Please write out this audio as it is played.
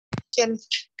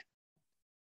oficiales.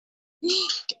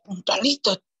 ¡Qué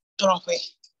puntualito, profe!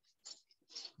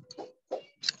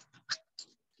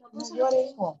 No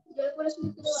llores, hijo. Yo por eso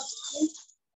me quiero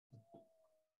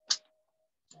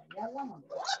Ya hablamos.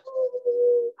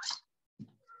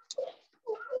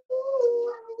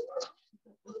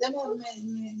 ¿Usted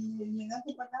me da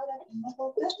su palabra que no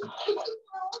puedo creer?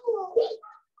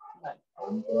 Vale.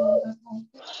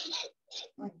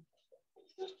 Bueno.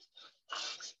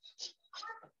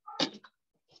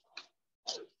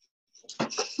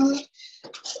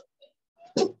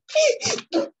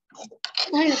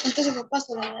 Ay, le conté a su papá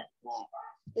sobre la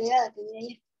pegada que vi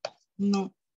ayer.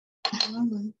 No.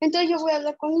 Entonces yo voy a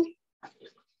hablar con él.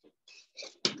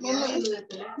 No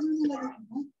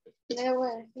Le voy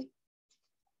a decir.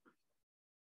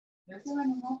 Ya se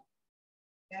van, no.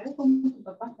 Ya hable con tu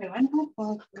papá, se van, no.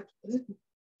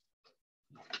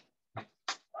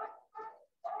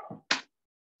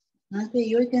 Antes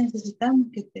y hoy que necesitamos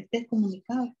que te estés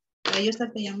comunicado. Para yo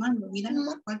estarte llamando. Mira,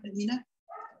 mira.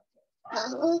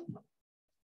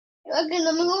 Es que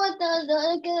no me gusta, te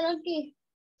voy a quedar aquí.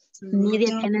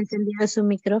 Nidia tiene encendido su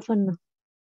micrófono.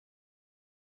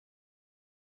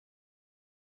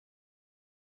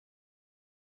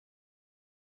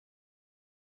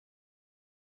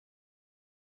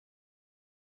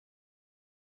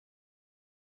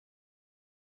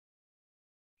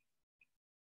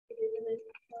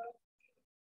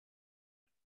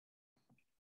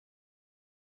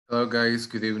 Hello guys,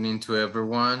 good evening to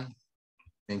everyone.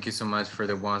 Thank you so much for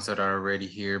the ones that are already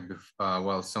here,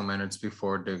 well, some minutes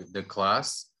before the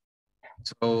class.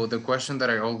 So the question that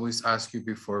I always ask you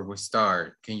before we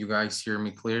start, can you guys hear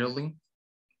me clearly?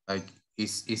 Like,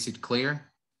 is it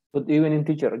clear? Good evening,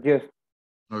 teacher. Yes.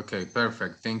 Okay,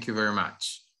 perfect. Thank you very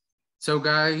much. So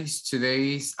guys,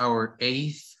 today is our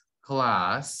 8th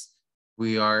class.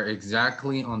 We are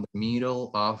exactly on the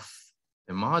middle of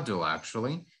the module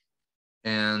actually.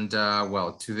 And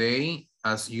well, today,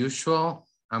 as usual,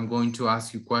 I'm going to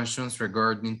ask you questions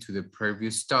regarding to the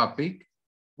previous topic,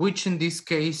 which in this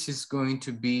case is going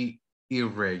to be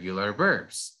irregular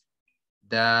verbs.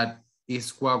 That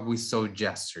is what we saw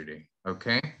yesterday,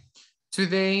 okay?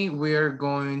 Today, we are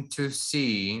going to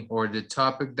see, or the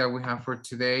topic that we have for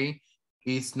today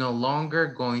is no longer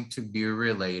going to be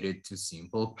related to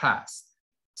simple past.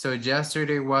 So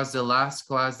yesterday was the last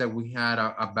class that we had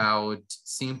about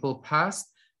simple past.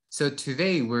 So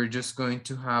today we're just going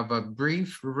to have a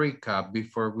brief recap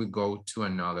before we go to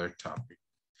another topic.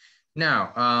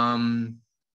 Now,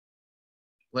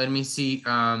 let me see,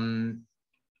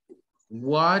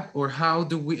 what or how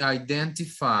do we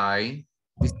identify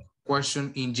this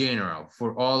question in general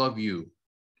for all of you?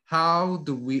 How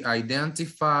do we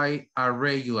identify a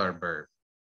regular verb?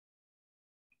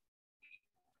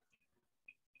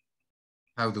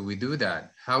 How do we do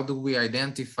that? How do we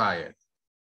identify it?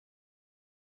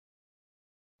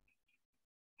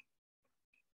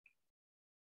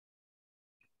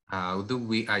 How do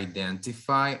we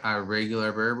identify a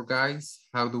regular verb, guys?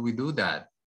 How do we do that?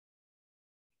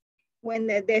 When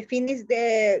the finish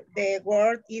the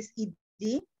word is ed.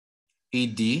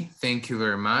 Ed, thank you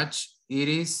very much. It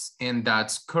is, and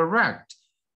that's correct.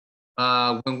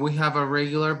 When we have a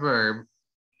regular verb,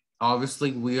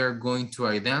 obviously we are going to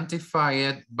identify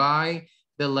it by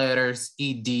the letters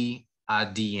ed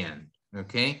at the end,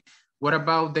 okay? What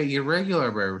about the irregular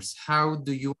verbs? How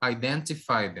do you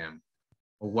identify them?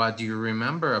 What do you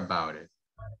remember about it?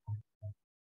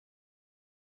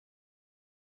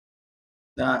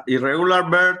 The irregular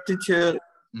verb, teacher,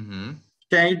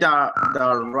 change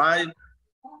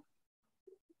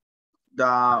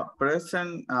the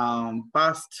present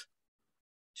past,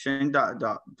 change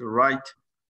the right.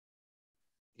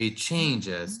 It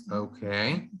changes,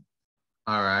 okay.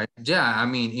 All right, yeah, I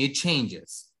mean, it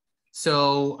changes.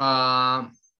 So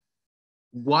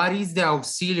what is the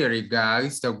auxiliary,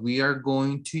 guys, that we are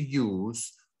going to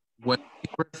use when we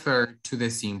refer to the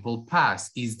simple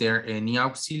past? Is there any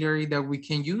auxiliary that we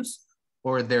can use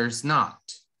or there's not?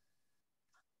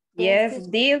 Yes,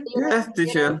 did. Yes,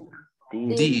 teacher.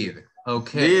 Did,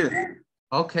 okay. Did.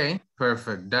 Okay,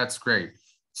 perfect, that's great.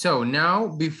 So now,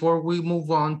 before we move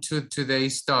on to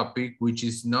today's topic, which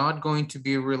is not going to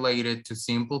be related to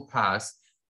simple past,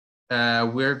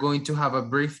 we're going to have a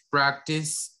brief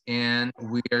practice and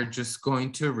we are just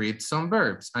going to read some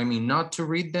verbs. I mean, not to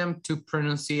read them, to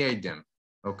pronunciate them,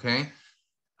 okay?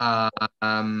 How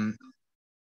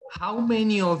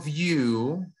many of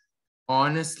you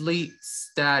honestly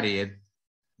studied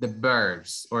the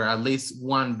verbs or at least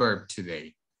one verb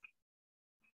today?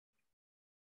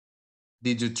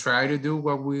 Did you try to do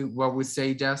what we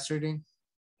said yesterday?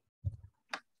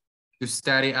 to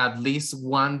study at least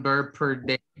one verb per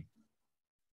day?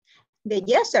 The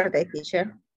yesterday,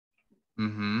 teacher.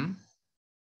 Mm-hmm.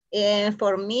 And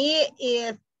for me,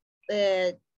 if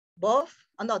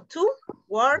two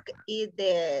work is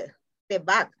the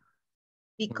back,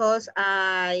 because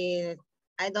I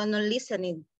don't know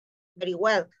listening very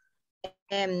well.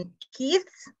 And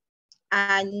kids,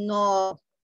 I no, o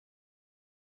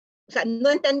sea, no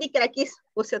entendí que era kids,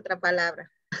 puse otra palabra.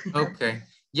 Okay.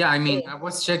 Yeah, I mean, I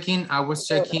was checking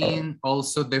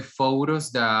also the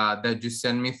photos that you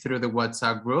sent me through the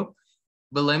WhatsApp group.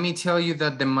 But let me tell you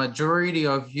that the majority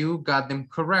of you got them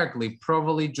correctly.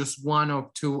 Probably just 1 or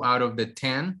 2 out of the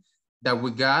 10 that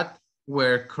we got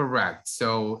were correct.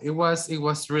 So it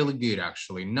was really good,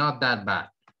 actually, not that bad.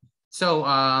 So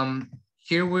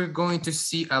here we're going to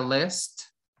see a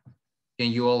list.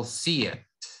 Can you all see it?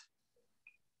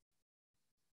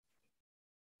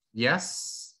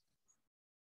 Yes?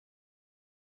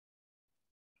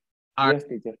 Are Yes,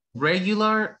 teacher.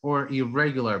 regular or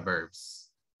irregular verbs?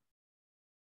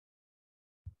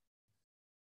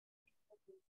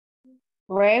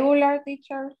 Regular,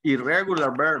 teacher.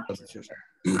 Irregular verb.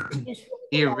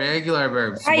 Irregular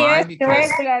verbs. Ah, Why? yes, Because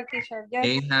regular, teacher. Yes.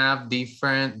 they have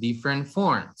different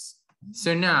forms.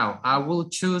 So now I will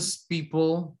choose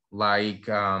people like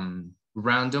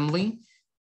randomly,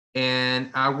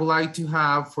 and I would like to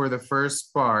have for the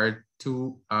first part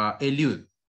to Eliud.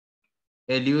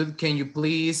 Eliud, can you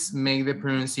please make the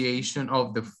pronunciation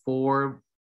of the 4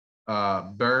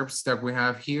 verbs that we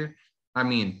have here? I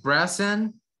mean,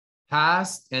 present,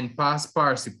 past, and past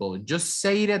participle. Just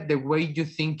say it the way you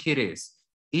think it is.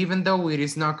 Even though it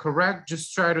is not correct,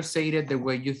 just try to say it the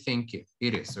way you think it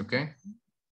is, okay?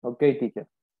 Okay, teacher.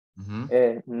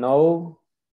 Mm-hmm. Know,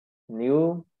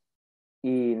 new,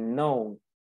 y known.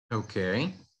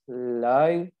 Okay.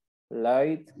 Light,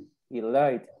 light, y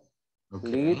light. Okay.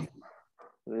 Lead,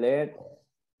 led,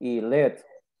 y led.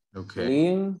 Okay.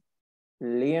 Lean,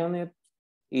 leaned,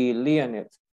 y leaned.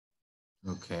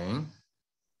 Okay.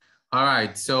 All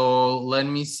right, so let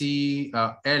me see,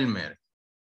 Elmer.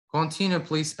 Continue,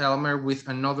 please, Elmer, with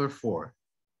another 4.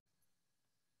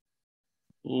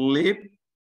 Lip,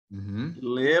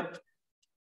 lip,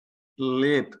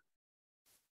 lip.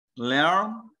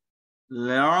 Learn,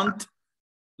 learned,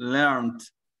 learned.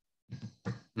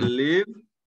 Live,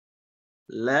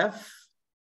 left,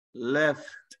 left.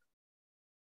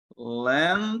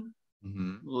 Lend,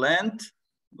 lent,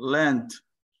 lent.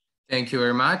 Thank you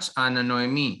very much. Anna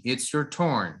Noemi, it's your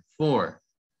turn. 4.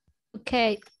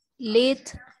 Okay.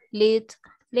 Lit, lit,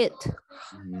 lit.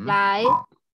 Light,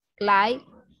 light.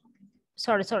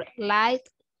 Sorry. Light,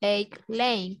 lake,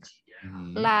 lake.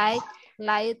 Light,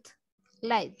 light,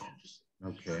 light.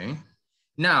 Okay.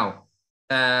 Now,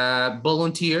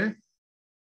 volunteer.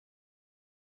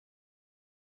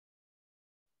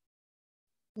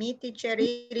 Me, teacher, it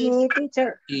is. Me,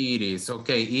 teacher. It is.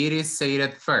 Okay, it is, say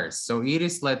it first. So it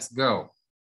is, let's go.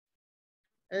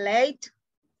 Late,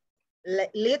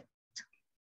 lit,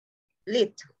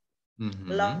 lit.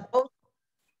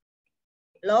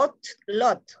 Lot,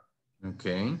 lot.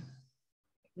 Okay.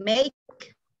 Make,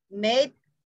 made,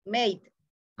 made.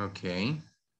 Okay.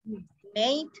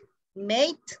 Made.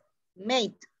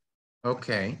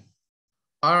 Okay.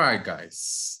 All right,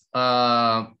 guys.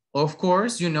 Of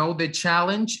course, you know, the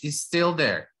challenge is still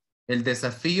there. El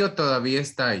desafío todavía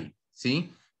está ahí, ¿sí?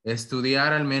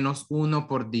 Estudiar al menos 1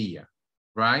 por día,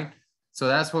 right? So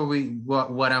that's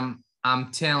what I'm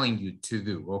telling you to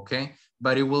do, okay?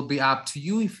 But it will be up to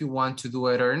you if you want to do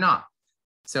it or not.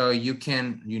 So you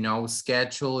can, you know,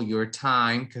 schedule your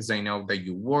time, because I know that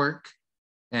you work,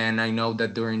 and I know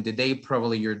that during the day,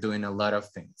 probably you're doing a lot of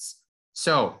things.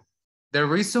 So the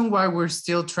reason why we're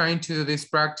still trying to do these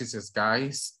practices,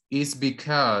 guys, is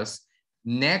because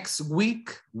next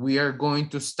week, we are going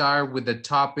to start with a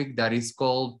topic that is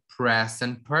called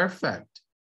present perfect.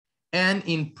 And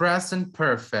in present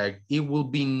perfect, it will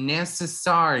be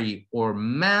necessary or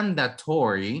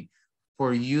mandatory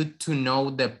for you to know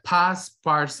the past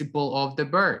participle of the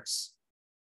verbs.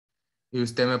 Y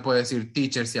usted me puede decir,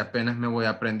 teacher, si apenas me voy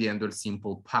aprendiendo el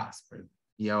simple past,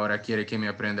 y ahora quiere que me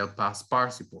aprenda el past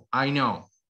participle. I know,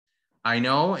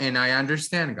 and I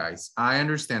understand, guys. I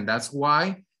understand. That's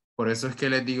why, por eso es que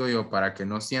les digo yo, para que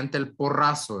no sienta el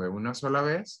porrazo de una sola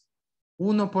vez,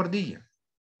 1 por día.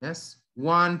 Yes,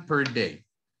 1 per day.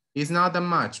 It's not that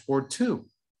much, or 2.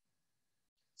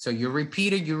 So you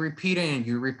repeat it, and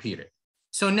you repeat it.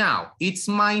 So now, it's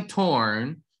my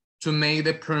turn to make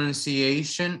the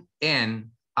pronunciation,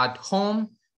 and at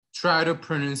home, try to do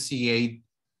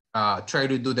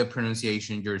the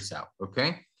pronunciation yourself,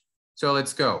 okay? So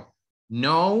let's go.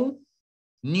 Know,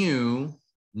 new,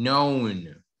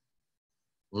 known.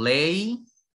 Lay,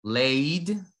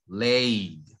 laid,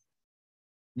 laid.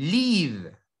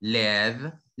 Lead,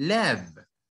 led, led.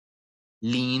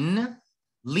 Lean,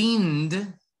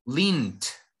 leaned,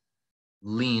 lint.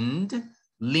 Leaned,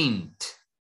 lint.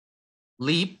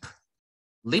 Leap,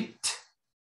 lipped,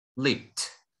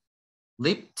 lipped.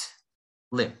 Lipped,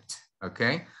 lipped.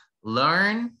 Okay?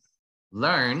 Learn,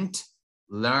 learned,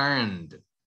 learned.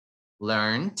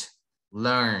 Learned,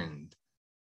 learned.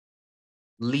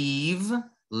 Leave,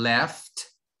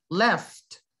 left,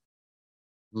 left.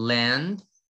 Lend,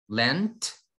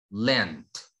 lent,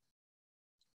 lent.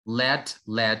 Let,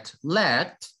 let.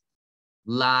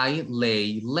 Lie,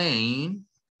 lay, lane.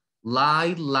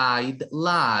 Lie, lied,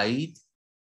 lied.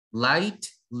 Light,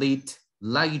 lit,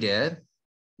 lighted.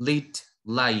 Lit,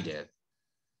 lighted.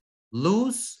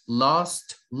 Lose,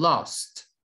 lost, lost.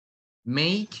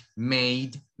 Make,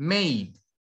 made, made.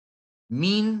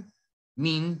 Mean,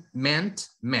 meant,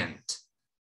 meant.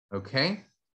 Okay?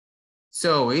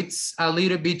 So it's a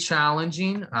little bit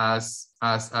challenging as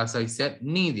I said.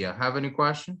 Nidia, have any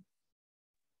question?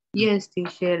 Yes,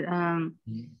 teacher.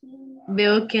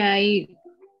 Veo que hay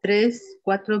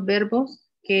 4 verbos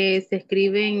que se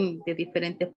escriben de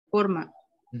diferentes formas.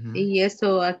 ¿Y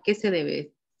eso a qué se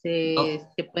debe? ¿Se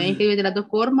pueden escribir de las 2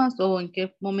 formas o en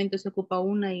qué momento se ocupa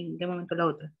una y en qué momento la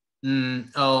otra? I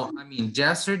mean,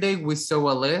 yesterday we saw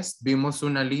a list, vimos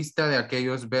una lista de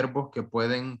aquellos verbos que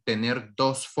pueden tener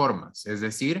 2 formas, es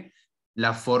decir,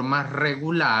 la forma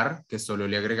regular, que solo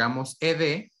le agregamos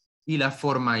ed, y la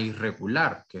forma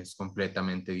irregular, que es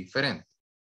completamente diferente.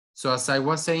 So as I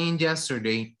was saying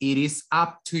yesterday, it is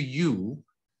up to you,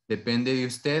 depende de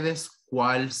ustedes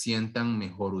cuál sientan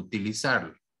mejor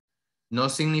utilizarlo. No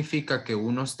significa que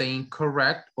uno esté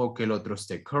incorrect o que el otro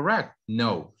esté correct.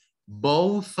 No,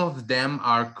 both of them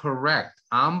are correct.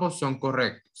 Ambos son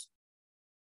correctos.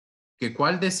 ¿Que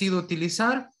cuál decido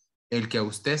utilizar? El que a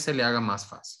usted se le haga más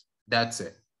fácil. That's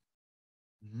it.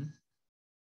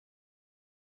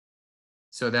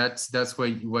 So that's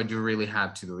what you really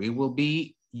have to do. It will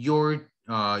be your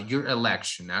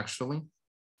election, actually.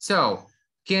 So,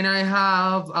 can I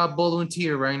have a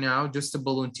volunteer right now? Just a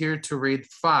volunteer to read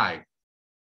 5.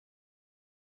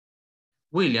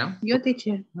 William. Yo,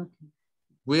 teacher. Okay.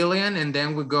 William, and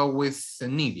then we go with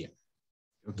Nidia.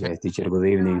 Okay. Yes, teacher, good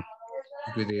evening.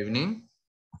 Good evening.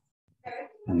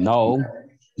 Know,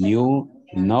 new,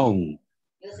 known.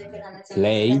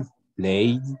 Play,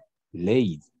 played,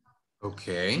 laid.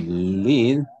 Okay.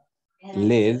 Lead,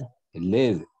 led,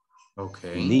 led.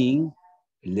 Okay. Lean,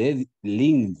 led,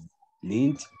 leaned,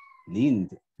 leaned,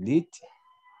 leaned, lit,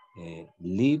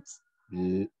 lived,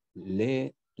 lived,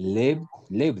 lived,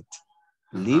 lived,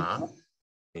 lived,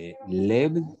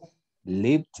 learned,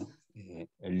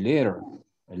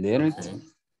 learned, Okay.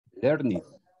 learned,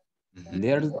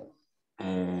 learned,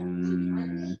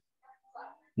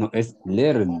 no, es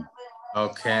learn.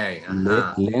 Okay.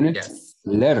 Learned, Yes.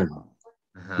 learn.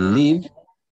 Live,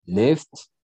 left,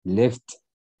 left.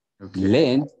 Okay.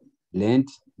 Lend, lent,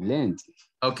 lent.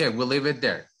 Okay, we'll leave it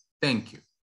there. Thank you.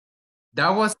 That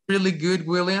was really good,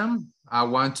 William. I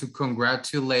want to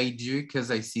congratulate you because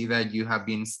I see that you have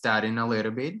been studying a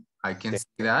little bit. I can see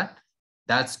that.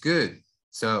 That's good.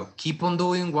 So keep on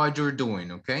doing what you're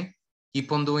doing, okay?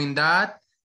 Keep on doing that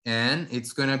and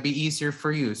it's gonna be easier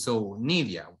for you. So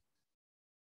Nidia.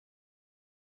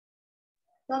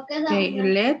 Okay,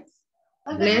 let's,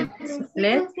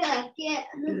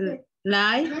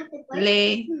 lie,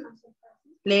 lay,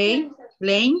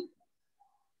 lane,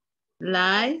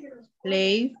 lie,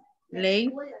 lay, lay,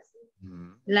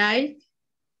 light,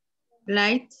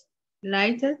 light,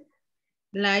 lighted,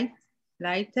 light,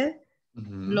 lighted,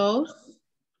 lost,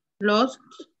 lost,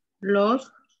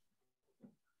 lost,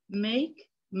 make,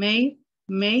 made,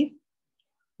 made,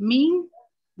 mean,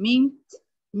 mint,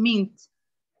 mint.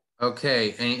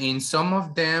 Okay, and in some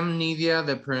of them, Nidia,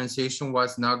 the pronunciation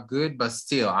was not good, but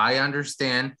still, I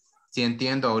understand. Si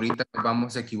entiendo, ahorita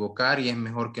vamos a equivocar y es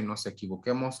mejor que nos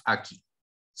equivoquemos aquí.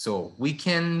 So, we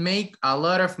can make a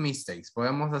lot of mistakes.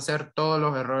 Podemos hacer todos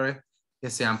los errores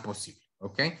que sean posibles,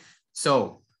 okay?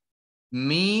 So,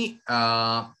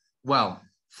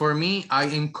 for me, I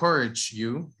encourage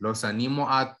you, los animo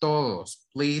a todos,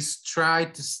 please try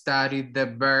to study the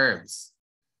verbs.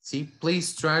 See,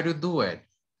 please try to do it.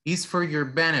 It's for your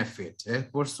benefit, es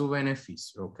por su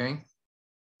beneficio, okay?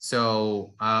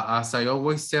 So, as I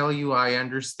always tell you, I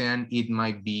understand it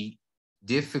might be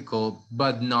difficult,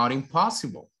 but not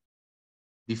impossible.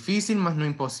 Difícil, mas no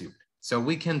imposible. So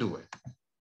we can do it.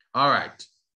 All right.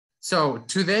 So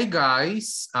today,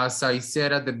 guys, as I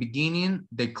said at the beginning,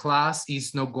 the class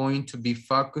is not going to be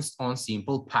focused on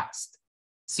simple past.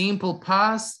 Simple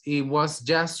past, it was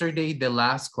yesterday, the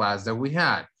last class that we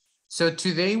had. So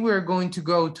today we're going to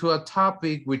go to a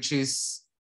topic which is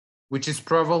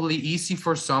probably easy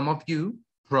for some of you,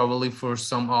 probably for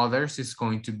some others it's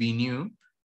going to be new.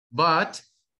 But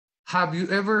have you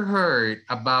ever heard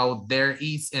about there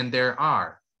is and there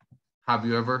are? Have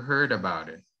you ever heard about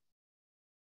it?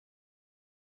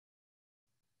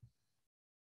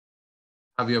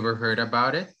 Have you ever heard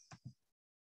about it?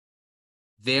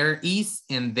 There is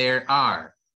and there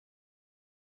are.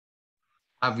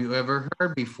 Have you ever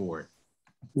heard before?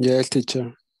 Yes,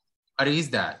 teacher. What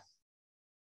is that?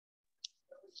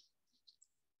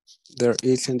 There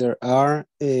is and there are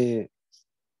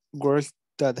words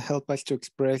that help us to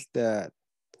express that.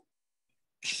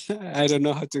 I don't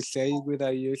know how to say it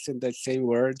without using the same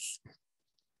words.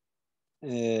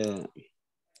 That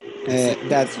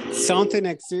something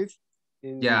exists.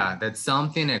 Yeah, that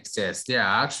something exists.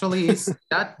 Yeah, actually, it's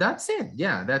that's it.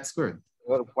 Yeah, that's good.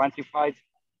 Or quantified.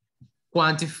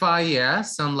 Quantify, yeah,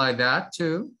 something like that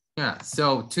too. Yeah.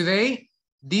 So today,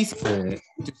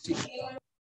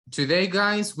 today,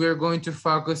 guys, we're going to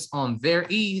focus on there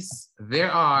is,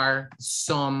 there are,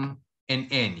 some, and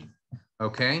any.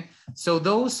 Okay. So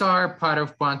those are part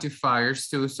of quantifiers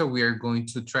too. So we are going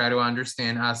to try to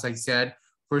understand, as I said,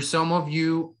 for some of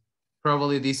you,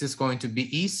 probably this is going to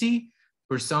be easy.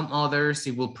 For some others,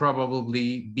 it will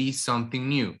probably be something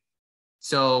new.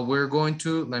 So we're going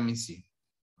to, let me see.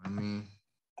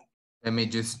 Let me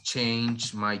just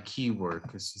change my keyword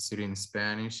because it's in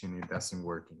Spanish and it doesn't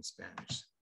work in Spanish.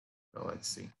 So let's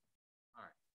see. All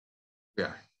right.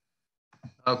 Yeah.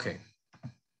 Okay.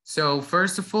 So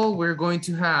first of all, we're going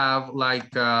to have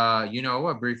like, you know,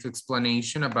 a brief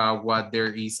explanation about what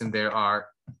there is and there are.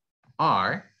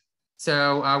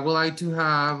 So I would like to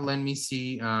have, let me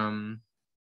see.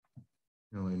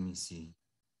 Let me see.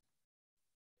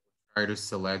 Try to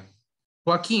select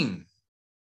Joaquin.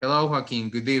 Hello, Joaquin.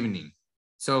 Good evening.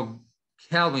 So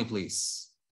help me, please.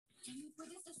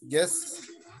 Yes,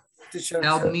 teacher.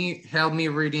 Help me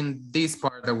reading this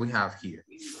part that we have here.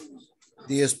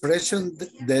 The expression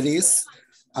there is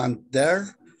and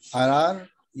there are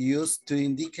used to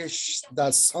indicate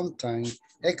that something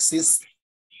exists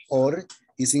or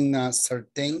is in a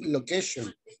certain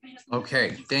location.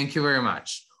 Okay, thank you very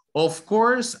much. Of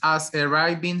course, as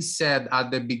Eribin said at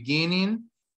the beginning,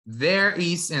 there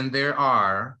is and there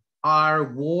are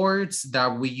words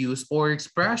that we use or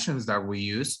expressions that we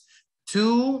use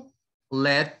to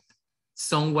let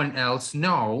someone else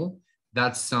know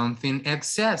that something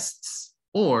exists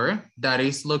or that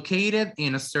is located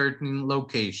in a certain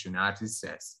location, as it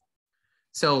says.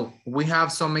 So we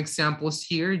have some examples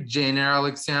here, general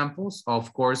examples.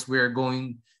 Of course, we are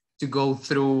going to go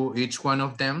through each one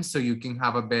of them so you can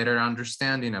have a better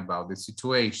understanding about the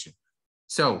situation.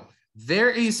 So there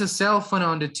is a cell phone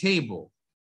on the table.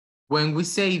 When we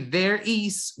say there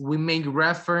is, we make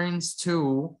reference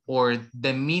to, or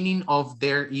the meaning of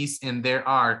there is and there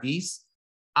are is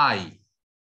hay.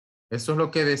 Eso es lo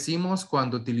que decimos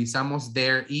cuando utilizamos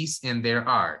there is and there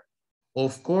are.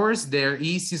 Of course, there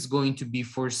is going to be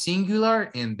for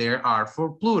singular and there are for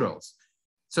plurals.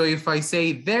 So if I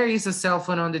say there is a cell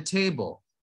phone on the table,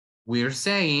 we're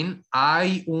saying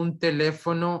hay un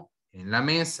teléfono en la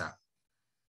mesa.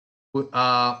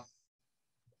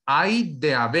 Hay de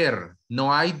haber, no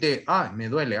hay de, me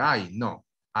duele, hay, no,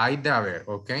 hay de haber,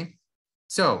 okay?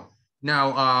 So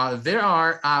now there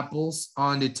are apples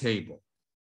on the table.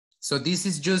 So this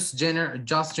is just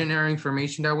general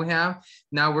information that we have.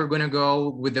 Now we're gonna go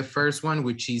with the first one,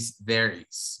 which is there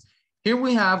is. Here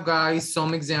we have, guys,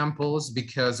 some examples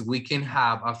because we can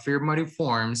have affirmative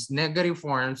forms, negative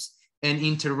forms, and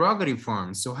interrogative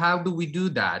forms. So how do we do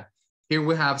that? Here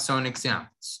we have some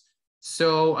examples.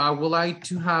 So I would like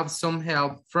to have some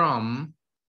help from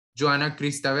Joana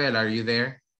Cristabel. Are you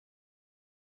there?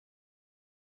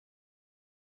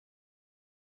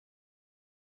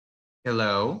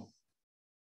 Hello?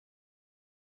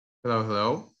 Hello,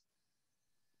 hello?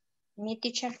 Me,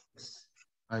 teacher.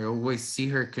 I always see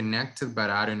her connected, but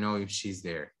I don't know if she's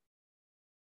there.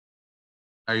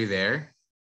 Are you there?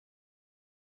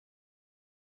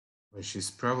 Well,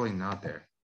 she's probably not there.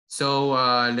 So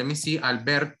let me see,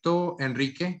 Alberto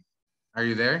Enrique, are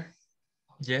you there?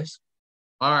 Yes.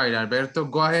 All right, Alberto,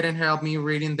 go ahead and help me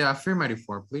reading the affirmative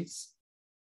form, please.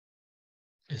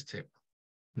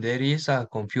 There is a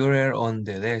computer on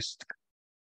the desk.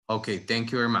 Okay,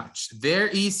 thank you very much. There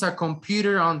is a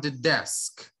computer on the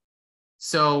desk.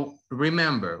 So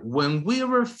remember, when we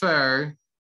refer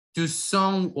to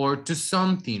some or to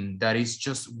something that is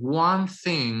just one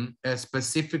thing,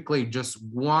 specifically just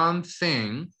one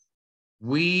thing,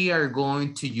 we are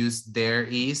going to use there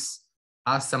is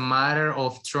as a matter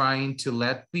of trying to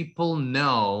let people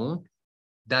know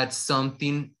that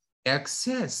something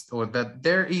exists or that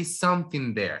there is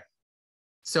something there.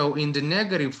 So in the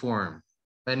negative form,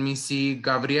 let me see,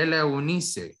 Gabriela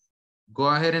Unice. Go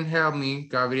ahead and help me,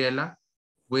 Gabriela,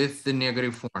 with the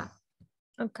negative form.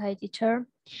 Okay, teacher.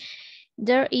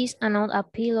 There is not a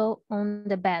pillow on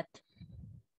the bed.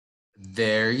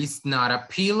 There is not a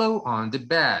pillow on the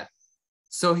bed.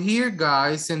 So here,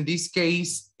 guys, in this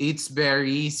case, it's very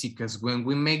easy because when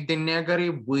we make the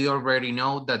negative, we already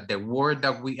know that the word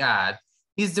that we add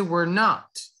is the word not.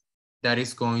 That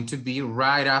is going to be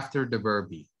right after the verb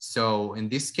be. So in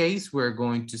this case, we're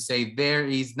going to say there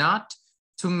is not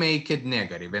to make it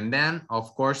negative. And then,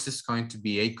 of course, it's going to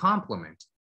be a complement.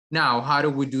 Now, how do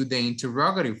we do the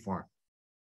interrogative form?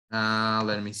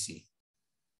 Let me see.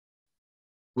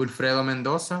 Wilfredo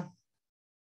Mendoza.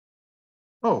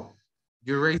 Oh,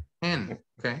 you raised your hand.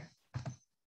 Okay.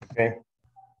 Okay.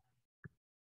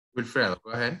 Wilfredo,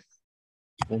 go ahead.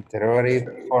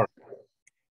 Interrogative form.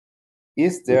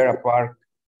 Is there a park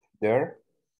there?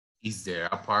 Is there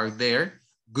a park there?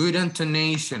 Good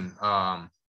intonation.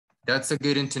 That's a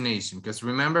good intonation because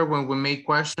remember when we make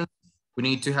questions, we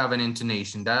need to have an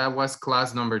intonation. That was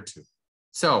class number 2.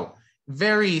 So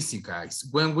very easy, guys.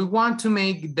 When we want to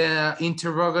make the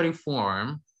interrogative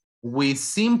form, we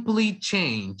simply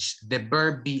change the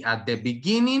verb be at the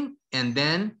beginning and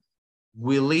then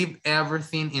we leave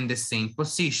everything in the same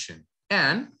position.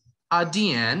 And at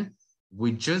the end,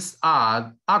 we just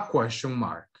add a question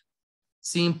mark.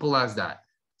 Simple as that.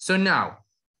 So now,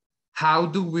 how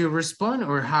do we respond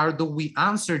or how do we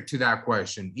answer to that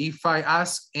question? If I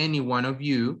ask any one of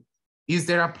you, is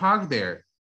there a park there?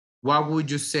 What would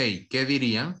you say? ¿Qué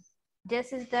dirían?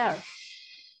 Yes, it's there.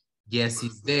 Yes,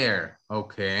 it's there.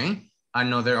 Okay.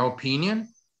 Another opinion?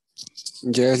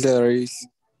 Yes, there is.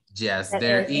 Yes,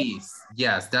 there is.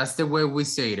 Yes, that's the way we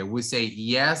say it. We say,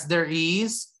 yes, there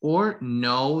is, or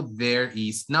no, there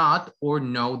is not, or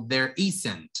no, there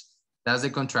isn't. That's the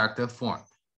contracted form.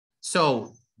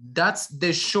 So that's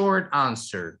the short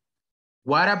answer.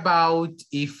 What about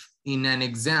if in an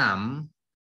exam,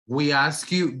 we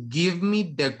ask you, give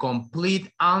me the complete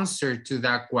answer to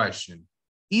that question.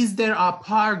 Is there a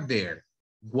park there?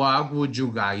 What would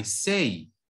you guys say?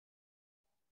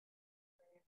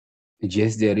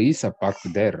 Yes, there is a park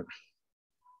there.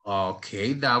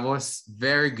 Okay, that was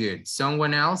very good.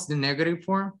 Someone else, the negative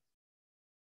form?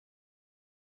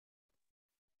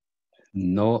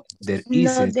 No, there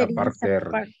isn't a park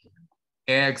there.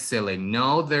 Excellent.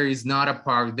 No, there is not a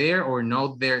park there, or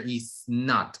no, there is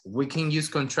not. We can use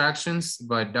contractions,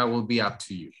 but that will be up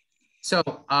to you. So,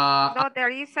 no,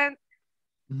 there isn't.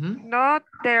 No,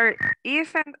 there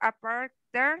isn't a park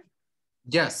there.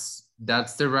 Yes,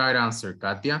 that's the right answer,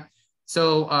 Katia.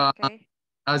 So, Okay.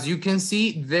 as you can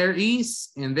see, there is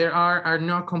and there are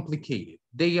not complicated.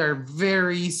 They are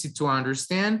very easy to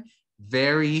understand,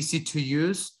 very easy to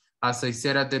use. As I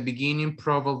said at the beginning,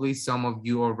 probably some of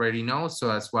you already know, so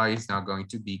that's why it's not going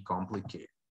to be complicated.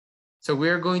 So we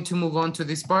are going to move on to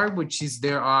this part, which is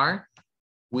there are.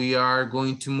 We are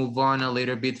going to move on a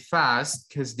little bit fast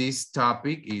because this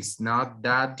topic is not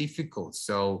that difficult.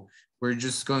 So we're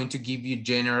just going to give you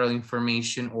general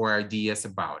information or ideas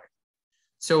about it.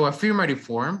 So affirmative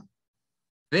form,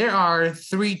 there are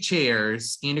 3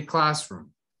 chairs in the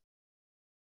classroom.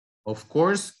 Of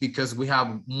course, because we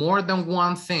have more than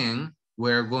one thing,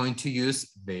 we're going to use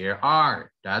there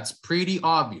are. That's pretty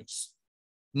obvious.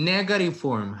 Negative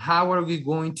form, how are we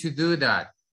going to do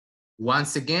that?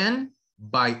 Once again,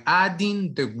 by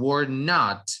adding the word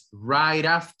not right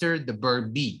after the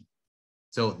verb be.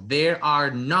 So there are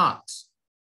not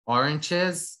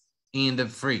oranges in the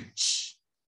fridge,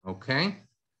 okay?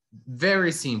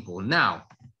 Very simple. Now,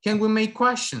 can we make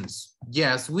questions?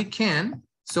 Yes, we can.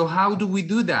 So how do we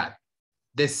do that?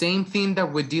 The same thing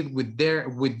that we did with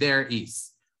there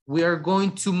is. We are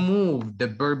going to move the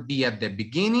verb be at the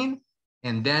beginning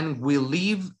and then we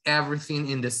leave everything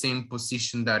in the same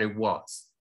position that it was.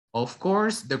 Of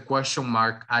course, the question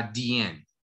mark at the end.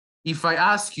 If I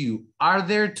ask you, are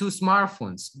there 2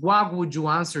 smartphones? What would you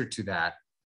answer to that?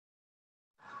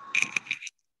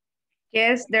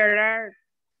 Yes, there are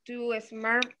 2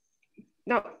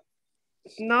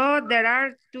 No, there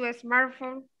are 2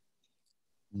 smartphones.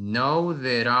 No,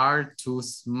 there are 2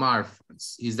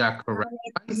 smartphones. Is that correct?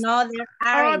 No, there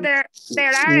aren't. Oh,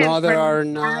 there aren't. No, there are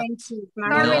not.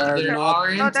 No, there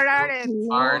aren't. No, there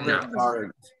aren't. Are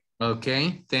not.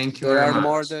 Okay, thank you There very are much.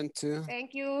 more than 2.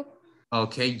 Thank you.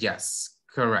 Okay, yes,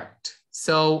 correct.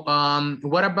 So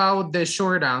what about the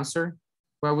short answer?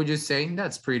 What would you say?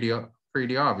 That's pretty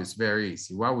Pretty obvious, very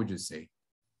easy. What would you say?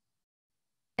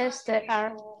 Yes, there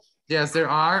are. Yes, there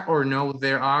are, or no,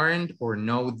 there aren't, or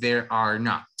no, there are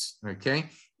not. Okay,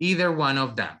 either one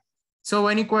of them. So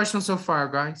any questions so far,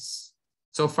 guys?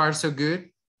 So far, so good?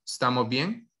 ¿Estamos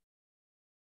bien?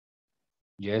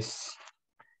 Yes.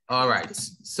 All right,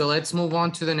 so let's move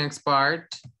on to the next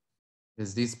part,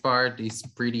 because this part is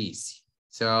pretty easy.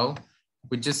 So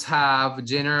we just have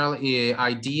general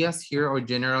ideas here or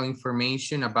general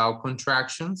information about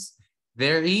contractions.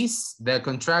 There is, the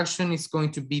contraction is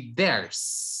going to be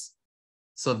theirs.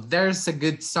 So there's a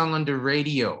good song on the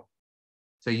radio.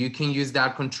 So you can use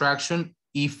that contraction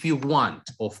if you want,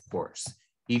 of course.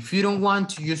 If you don't want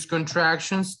to use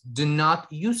contractions, do not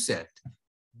use it.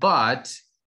 But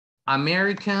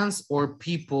Americans or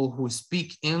people who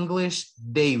speak English,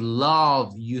 they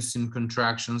love using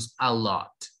contractions a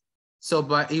lot. So,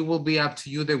 but it will be up to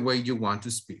you the way you want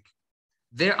to speak.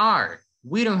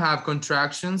 We don't have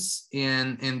contractions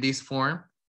in this form,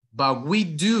 but we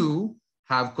do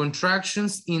have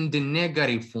contractions in the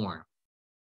negative form.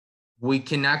 We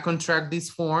cannot contract this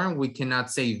form. We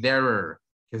cannot say there,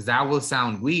 because that will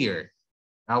sound weird.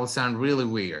 That will sound really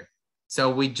weird. So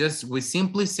we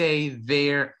simply say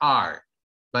there are.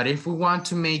 But if we want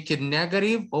to make it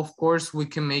negative, of course, we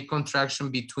can make contraction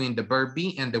between the verb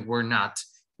be and the word not.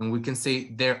 And we can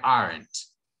say there aren't.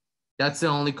 That's the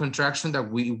only contraction that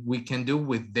we can do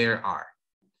with there are.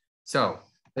 So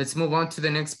let's move on to the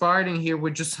next part. And here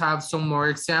we just have some more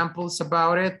examples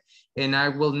about it. And I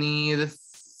will need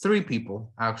 3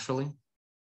 people, actually.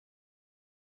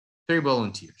 3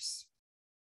 volunteers.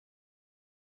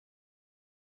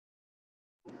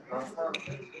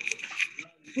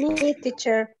 Me,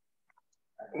 teacher.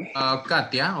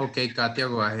 Katia, okay, Katia,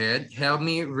 go ahead. Help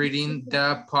me reading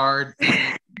the part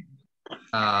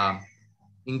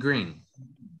in green.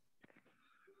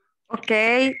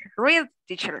 Okay, read,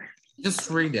 teacher. Just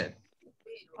read it.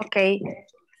 Okay.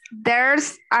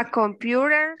 There's a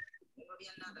computer.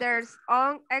 There's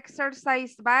an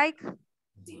exercise bike.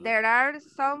 There are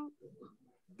some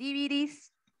DVDs.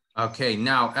 Okay,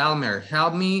 now Elmer,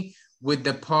 help me with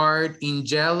the part in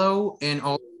yellow and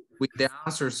also with the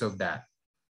answers of that.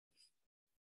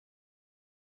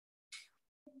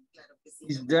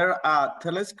 Is there a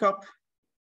telescope?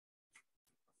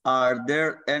 Are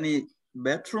there any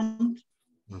bedrooms?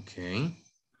 Okay.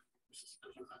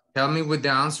 Help me with the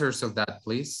answers of that,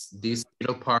 please. This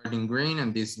little part in green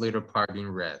and this little part in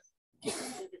red.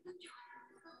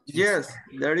 Yes,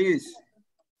 there is.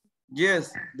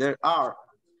 Yes, there are.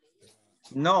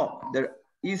 No, there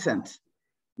isn't.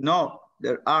 No,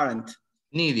 there aren't.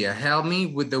 Nidia, help me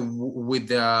with the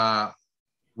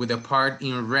part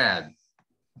in red.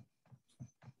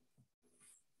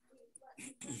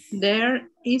 There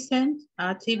isn't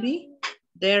a TV.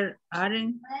 There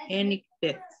aren't any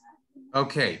pets.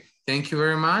 Okay, thank you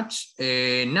very much.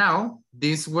 Now,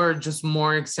 these were just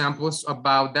more examples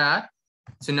about that.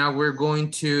 So now we're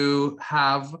going to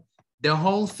have the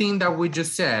whole thing that we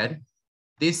just said.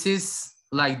 This is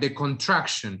like the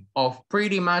contraction of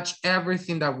pretty much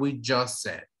everything that we just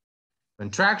said.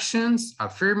 Contractions,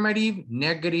 affirmative,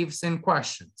 negatives, and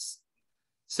questions.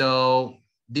 So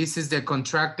this is the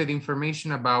contracted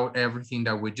information about everything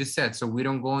that we just said. So we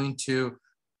don't going to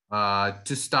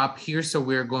stop here. So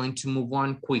we're going to move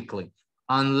on quickly,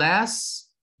 unless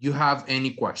you have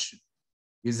any question.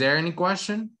 Is there any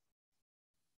question?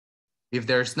 If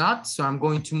there's not, so I'm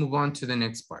going to move on to the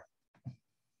next part,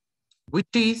 which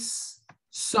is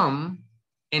some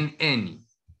and any.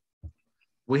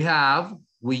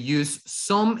 We use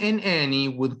some and any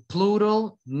with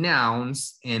plural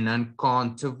nouns and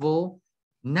uncountable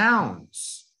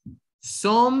nouns.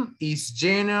 Some is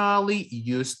generally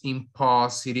used in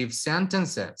positive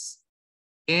sentences.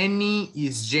 Any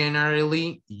is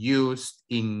generally used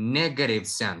in negative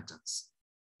sentence.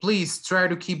 Please try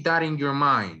to keep that in your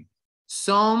mind.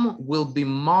 Some will be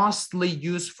mostly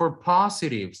used for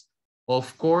positives.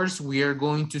 Of course, we are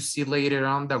going to see later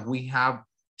on that we have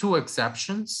 2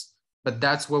 exceptions, but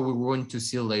that's what we're going to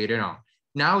see later on.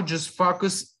 Now just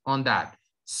focus on that.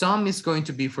 Some is going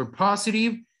to be for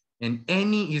positive and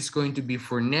any is going to be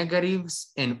for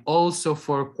negatives and also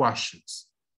for questions.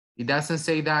 It doesn't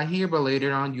say that here, but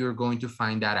later on you're going to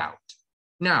find that out.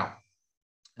 Now,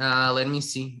 let me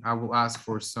see. I will ask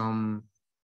for some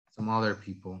other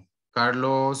people.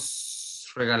 Carlos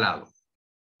Regalado.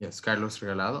 Yes, Carlos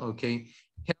Regalado. Okay.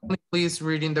 Help me please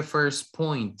reading the first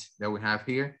point that we have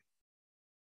here.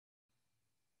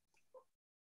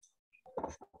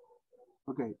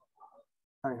 Okay.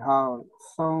 I have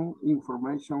some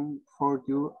information for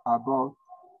you about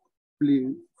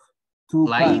flights to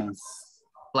Paris.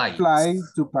 Flights. Fly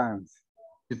to Paris.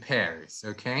 To Paris,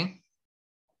 okay?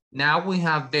 Now we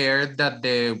have there that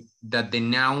the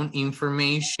noun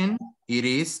information, it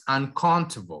is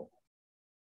uncountable.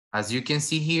 As you can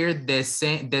see here, the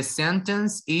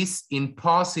sentence is in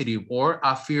positive or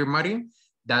affirmative.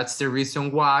 That's the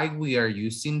reason why we are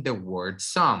using the word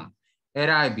some.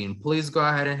 Erayvin, please go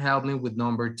ahead and help me with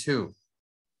number 2.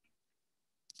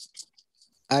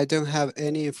 I don't have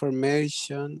any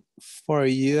information for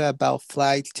you about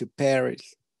flights to Paris.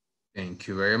 Thank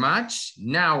you very much.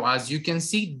 Now, as you can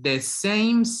see, the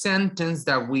same sentence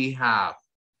that we have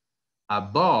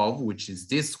above, which is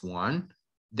this one,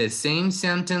 the same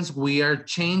sentence, we are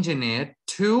changing it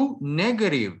to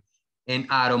negative. And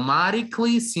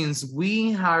automatically, since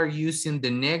we are using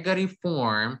the negative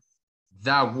form,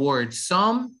 the word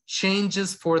some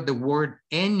changes for the word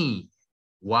any.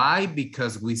 Why?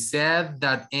 Because we said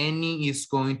that any is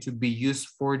going to be used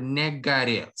for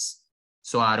negatives.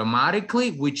 So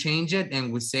automatically we change it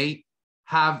and we say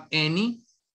have any.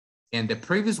 And the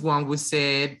previous one we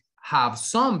said have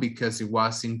some because it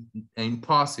was in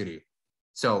positive.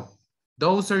 So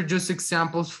those are just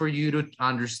examples for you to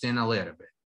understand a little bit.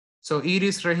 So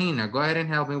Iris Regina, go ahead and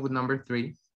help me with number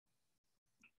 3.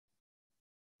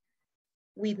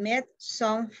 We met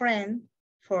some friends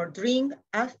for drink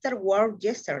after work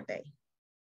yesterday.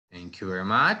 Thank you very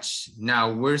much.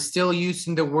 Now we're still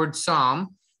using the word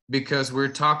some because we're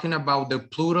talking about the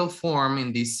plural form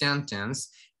in this sentence,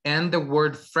 and the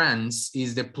word friends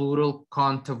is the plural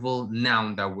countable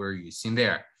noun that we're using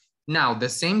there. Now the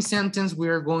same sentence, we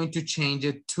are going to change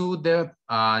it to the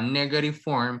negative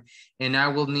form, and I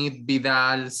will need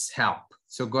Vidal's help.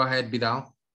 So go ahead,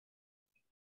 Vidal.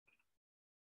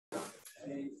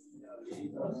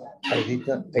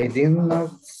 I did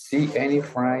not see any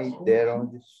friends there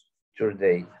on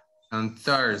Thursday. On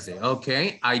Thursday,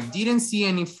 okay. I didn't see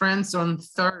any friends on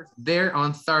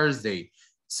Thursday.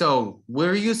 So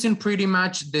we're using pretty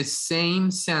much the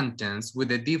same sentence with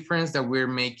the difference that we're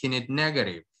making it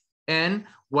negative. And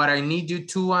what I need you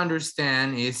to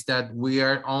understand is that we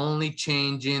are only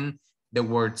changing the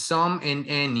word some and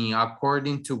any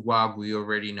according to what we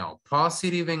already know,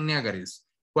 positive and negatives.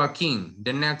 Joaquin,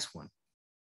 the next one.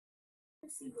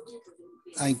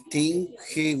 I think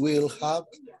he will have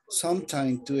some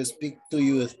time to speak to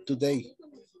you today.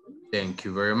 Thank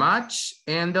you very much.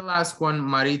 And the last one,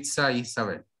 Maritza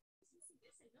Isabel.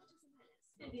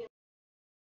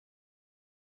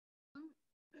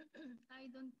 I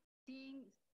don't think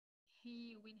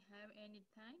he will have any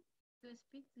time to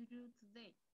speak to you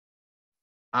today.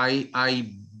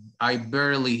 I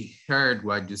barely heard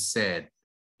what you said.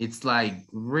 It's like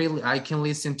really, I can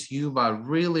listen to you, but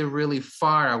really, really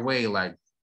far away, like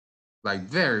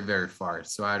very, very far.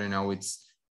 So I don't know,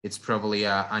 it's probably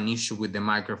an issue with the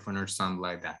microphone or something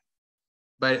like that.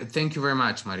 But thank you very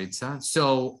much, Maritza.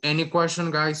 So any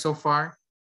question, guys, so far?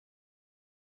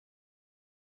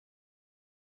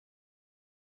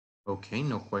 Okay,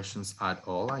 no questions at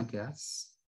all, I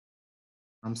guess.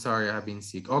 I'm sorry, I have been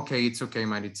sick. Okay, it's okay,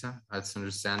 Maritza. That's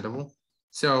understandable.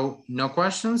 So no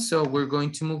questions, so we're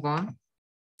going to move on.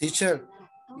 Teacher,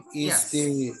 is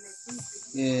the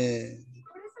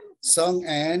song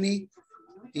any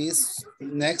is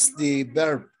next the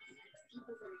verb?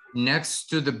 Next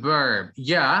to the verb.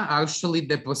 Yeah, actually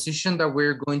the position that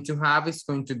we're going to have is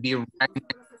going to be right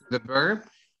next to the verb.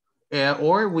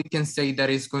 Or we can say that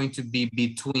it's going to be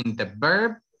between the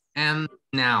verb and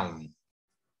noun.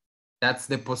 That's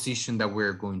the position that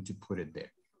we're going to put it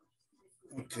there.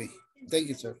 Okay, thank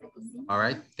you, sir. All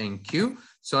right, thank you.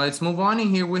 So let's move on, and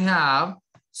here we have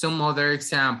some other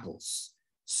examples.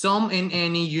 Some and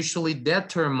any usually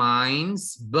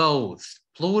determines both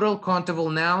plural countable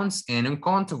nouns and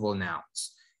uncountable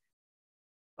nouns.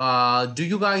 Do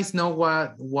you guys know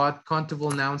what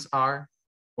countable nouns are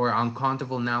or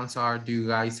uncountable nouns are? Do you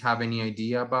guys have any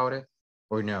idea about it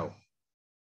or no?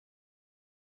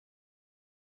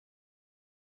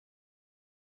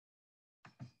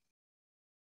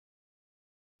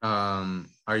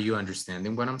 Are you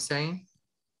understanding what I'm saying?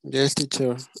 Yes,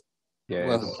 teacher. Yes.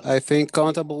 Well, I think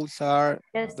countables are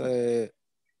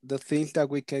the things that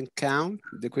we can count,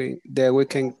 that we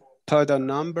can put a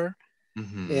number,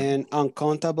 and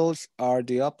uncountables are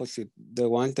the opposite, the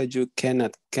ones that you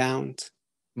cannot count.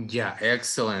 Yeah,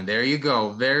 excellent. There you go.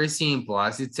 Very simple.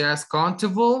 As it says,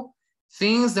 countable,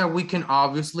 things that we can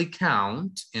obviously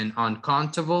count, and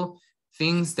uncountable,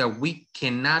 things that we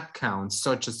cannot count,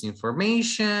 such as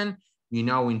information, you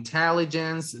know,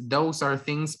 intelligence. Those are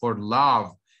things, or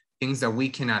love, things that we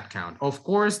cannot count. Of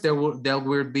course, there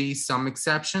will be some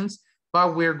exceptions,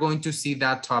 but we're going to see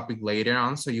that topic later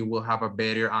on, so you will have a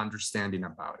better understanding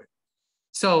about it.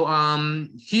 So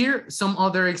here some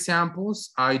other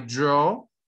examples. I draw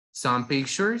some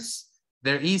pictures.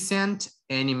 There isn't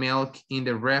any milk in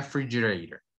the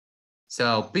refrigerator.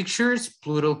 So pictures,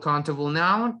 plural countable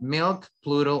noun, milk,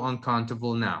 plural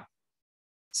uncountable noun.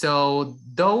 So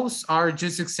those are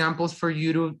just examples for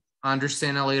you to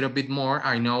understand a little bit more.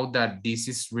 I know that this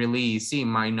is really easy. It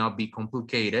might not be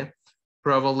complicated.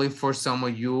 Probably for some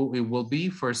of you, it will be.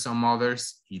 For some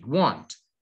others, it won't.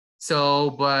 So,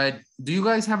 but do you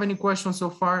guys have any questions so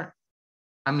far?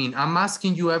 I mean, I'm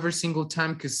asking you every single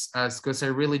time because I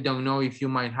really don't know if you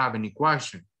might have any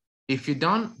question. If you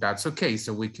don't, that's okay.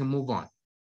 So we can move on.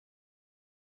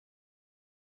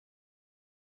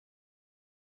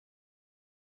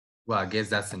 Well, I guess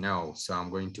that's a no. So I'm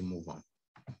going to move on.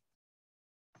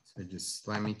 So just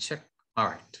let me check. All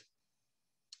right.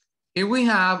 Here we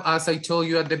have, as I told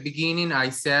you at the beginning, I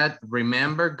said,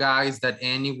 remember guys that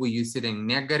any, we use it in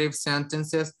negative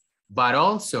sentences, but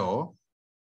also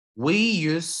we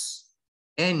use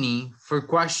any for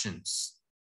questions.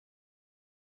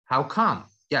 How come?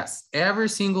 Yes, every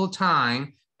single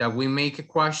time that we make a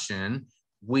question,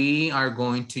 we are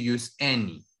going to use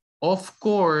any. Of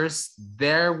course,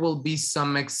 there will be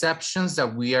some exceptions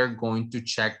that we are going to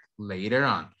check later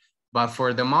on. But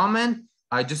for the moment,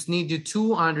 I just need you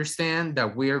to understand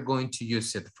that we are going to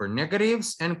use it for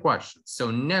negatives and questions. So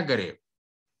negative,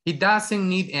 he doesn't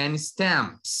need any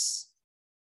stamps.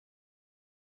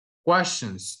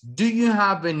 Questions, do you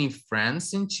have any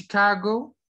friends in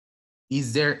Chicago?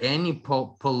 Is there any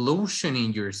pollution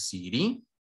in your city?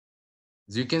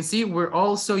 As you can see, we're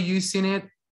also using it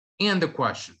in the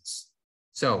questions.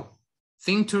 So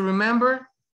thing to remember,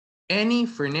 any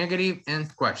for negative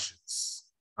and questions.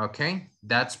 Okay,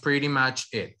 that's pretty much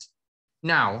it.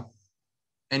 Now,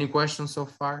 any questions so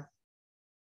far?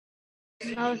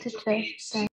 No,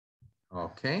 teacher.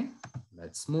 Okay,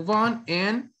 let's move on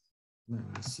and let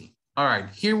me see. All right,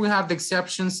 here we have the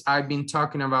exceptions I've been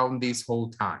talking about this whole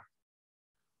time.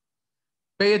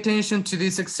 Pay attention to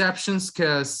these exceptions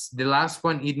because the last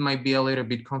one, it might be a little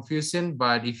bit confusing,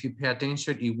 but if you pay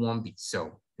attention, it won't be.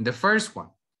 So, the first one,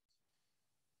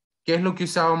 ¿qué es lo que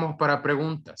usábamos para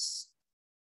preguntas?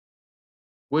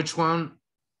 Which one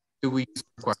do we use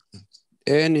for questions?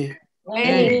 Any.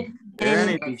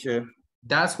 Any teacher.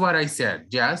 That's what I said.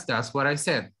 Yes, that's what I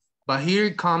said. But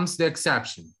here comes the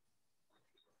exception.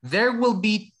 There will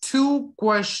be two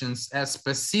questions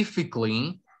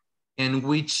specifically in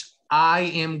which I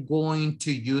am going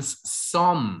to use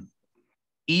some,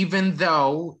 even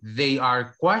though they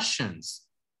are questions.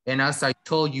 And as I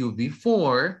told you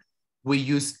before, we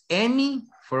use any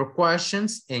for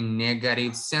questions in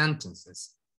negative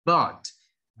sentences. But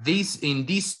in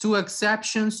these two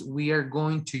exceptions, we are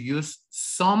going to use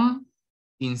some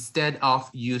instead of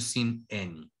using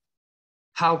any.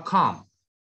 How come?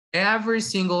 Every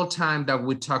single time that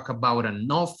we talk about an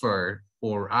offer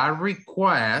or a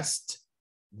request,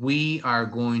 we are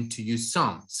going to use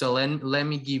some. So let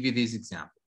me give you this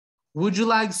example. Would you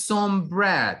like some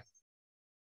bread?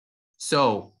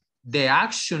 So the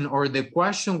action or the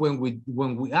question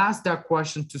when we ask that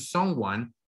question to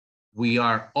someone, we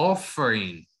are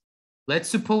offering. Let's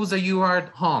suppose that you are at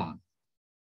home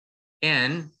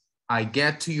and I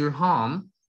get to your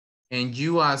home and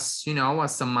you, as you know,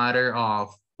 as a matter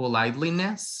of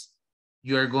politeness,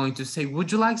 you are going to say,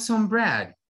 would you like some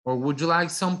bread or would you like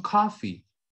some coffee?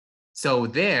 So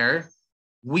there,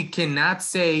 we cannot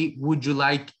say, would you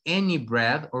like any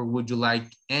bread or would you like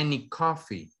any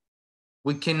coffee?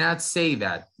 We cannot say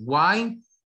that. Why?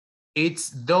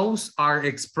 Those are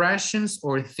expressions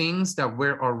or things that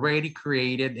were already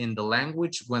created in the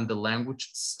language when the language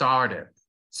started.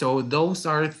 So those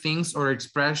are things or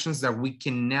expressions that we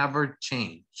can never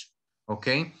change,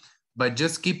 okay? But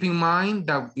just keep in mind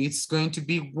that it's going to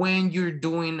be when you're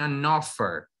doing an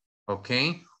offer,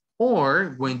 okay?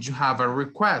 Or when you have a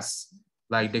request,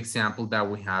 like the example that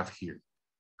we have here.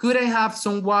 Could I have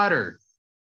some water?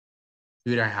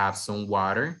 Could I have some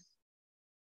water?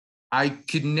 I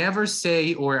could never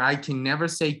say, or I can never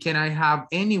say, can I have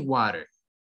any water?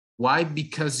 Why?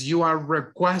 Because you are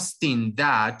requesting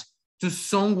that to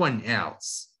someone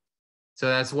else. So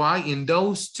that's why in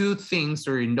those two things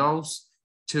or in those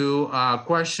two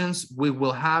questions, we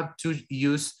will have to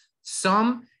use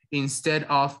some instead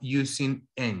of using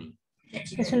any.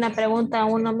 Es una pregunta a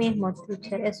uno mismo,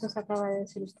 teacher. Eso se acaba de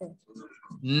decir usted.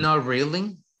 Not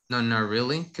really. No, not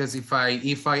really. Because if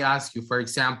I ask you, for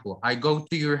example, I go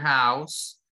to your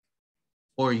house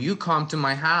or you come to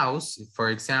my house, for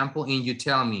example, and you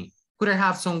tell me, could I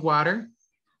have some water?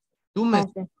 Tú me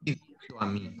pides a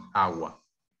mí agua.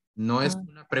 No es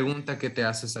una pregunta que te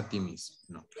haces a ti mismo.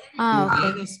 No. Ah, Tú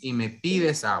ok. vienes y me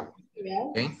pides agua.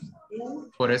 ¿Ok?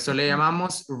 Por eso le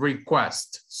llamamos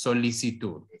request,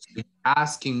 solicitud. You're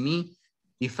asking me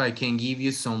if I can give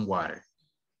you some water.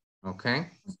 Okay?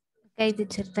 Okay,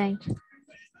 teacher, thank you.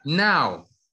 Now,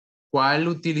 ¿cuál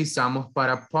utilizamos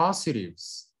para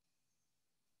positives?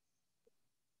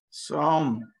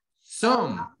 Some.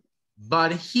 Some.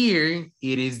 But here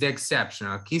it is the exception.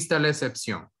 Aquí está la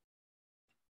excepción.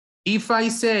 If I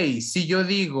say, si yo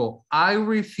digo, I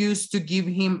refuse to give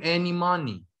him any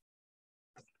money.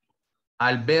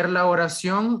 Al ver la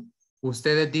oración,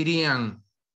 ustedes dirían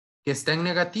que está en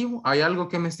negativo. ¿Hay algo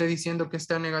que me esté diciendo que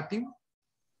está en negativo?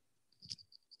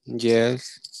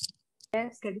 Yes.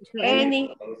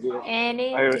 Any.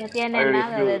 No tiene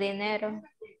nada de dinero.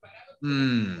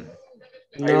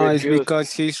 No, it's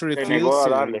because he's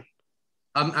refusing.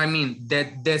 I mean,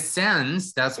 the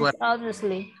sense, that's what...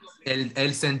 Obviously.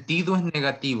 El sentido es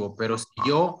negativo, pero si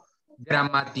yo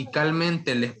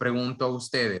gramaticalmente les pregunto a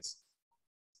ustedes,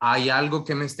 ¿hay algo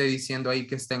que me esté diciendo ahí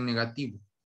que está en negativo?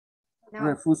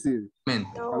 Refusing.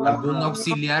 ¿Algún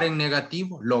auxiliar en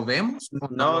negativo? ¿Lo vemos o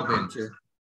no lo vemos?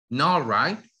 No,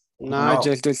 right? No,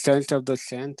 just the sense of the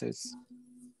sentence.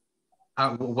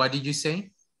 What did you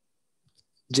say?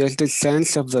 Just the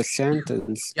sense of the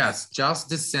sentence. Yes, just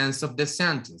the sense of the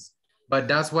sentence. But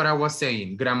that's what I was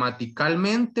saying.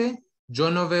 Gramaticalmente, yo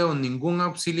no veo ningún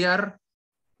auxiliar,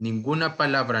 ninguna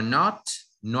palabra not,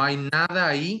 no hay nada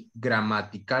ahí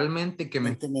gramaticalmente que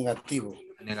me... Negativo.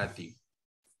 Negativo.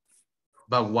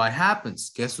 But what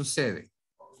happens? ¿Qué sucede?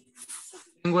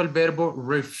 Tengo el verbo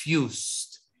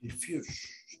refused.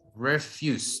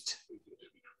 Refused.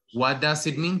 What does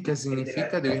it mean? ¿Qué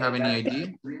significa? Do you have any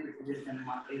idea?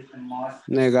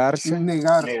 Negarse.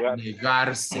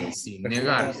 Negarse, sí,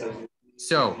 negarse.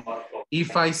 So,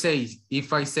 if I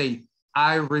say,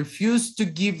 I refuse to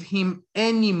give him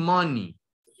any money.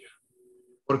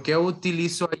 ¿Por qué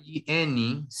utilizo allí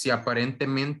any si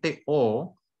aparentemente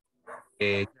o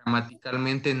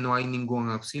gramaticalmente no hay ningún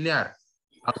auxiliar?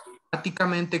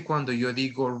 Automáticamente cuando yo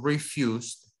digo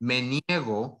refused, me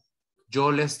niego,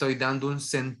 yo le estoy dando un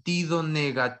sentido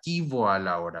negativo a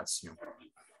la oración.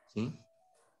 ¿Sí?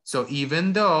 So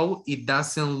even though it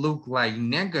doesn't look like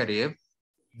negative,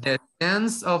 the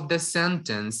sense of the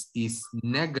sentence is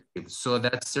negative. So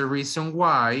that's the reason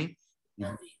why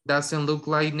it doesn't look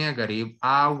like negative,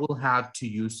 I will have to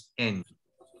use any.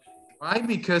 Why?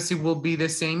 Because it will be the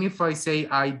same if I say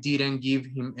I didn't give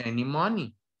him any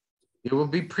money. It will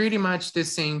be pretty much the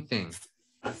same thing.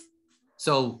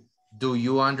 So do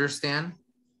you understand?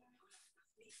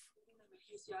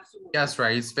 Yes,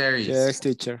 right. It's very easy. Yes,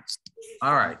 teacher.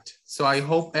 All right. So I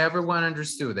hope everyone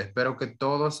understood. Espero que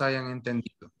todos hayan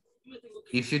entendido.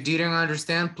 If you didn't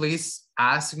understand, please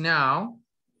ask now.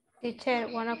 Teacher,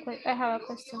 I have a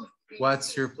question.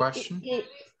 What's your question?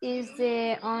 Is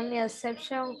the only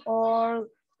exception or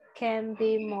can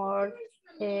be more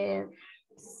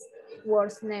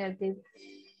words negative,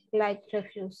 like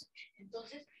refuse?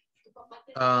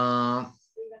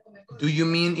 Do you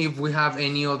mean if we have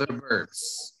any other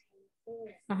verbs?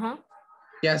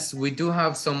 Yes, we do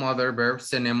have some other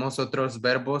verbs. Tenemos otros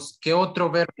verbos. ¿Qué otro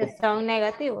verbo? Que son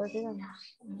negativos, digamos.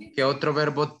 ¿Qué otro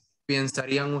verbo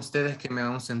pensarían ustedes que me da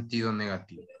un sentido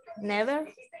negativo?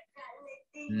 Never.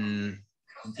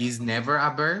 Is never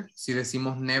a verb? Si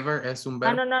decimos never, ¿es un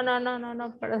verbo?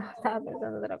 No, perdón, estaba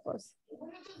pensando otra cosa.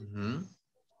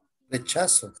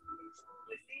 Rechazo.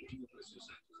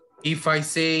 If I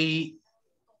say,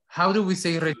 how do we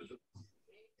say rechazo?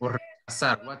 Or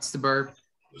rechazar, what's the verb?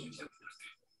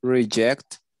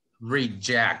 Reject.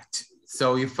 Reject.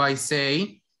 So if I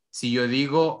say, si yo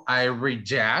digo, I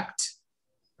reject,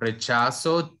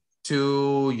 rechazo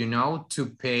to, you know, to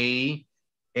pay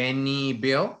any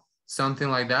bill,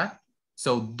 something like that.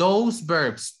 So those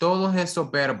verbs, todos esos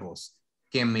verbos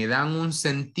que me dan un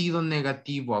sentido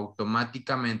negativo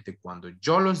automáticamente cuando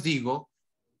yo los digo,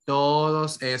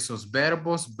 todos esos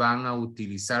verbos van a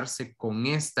utilizarse con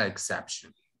esta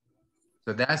exception.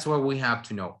 So that's what we have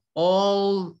to know.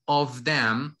 All of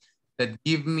them that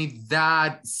give me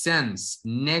that sense,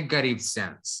 negative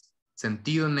sense,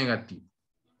 sentido negativo,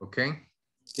 okay?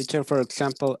 Teacher, for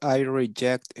example, I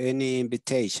reject any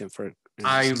invitation for...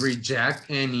 I reject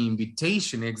any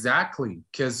invitation, exactly,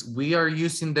 because we are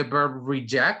using the verb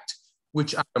reject,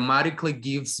 which automatically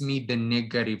gives me the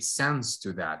negative sense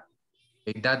to that.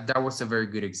 Okay, that was a very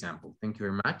good example. Thank you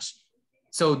very much.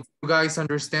 So do you guys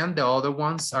understand the other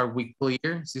ones? Are we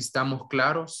clear? Si estamos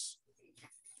claros?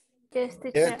 Yes,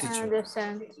 teacher, I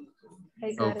understand.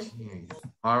 I got it.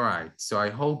 All right, so I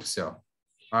hope so.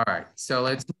 All right, so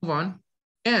let's move on.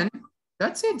 And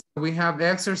That's it. We have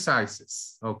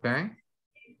exercises, okay?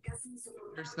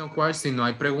 There's no question, no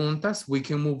hay preguntas. We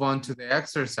can move on to the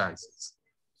exercises.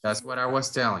 That's what I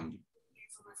was telling you.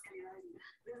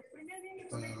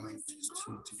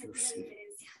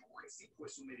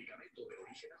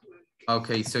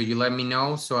 Okay, so you let me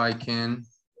know so I can.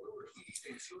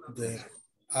 There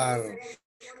are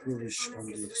rubbish on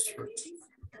the street.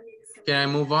 Can I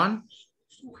move on?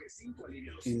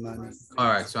 All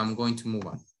right, so I'm going to move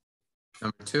on.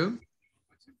 Number 2.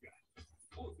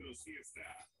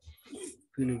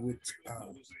 Really with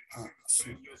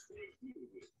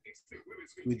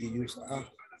the use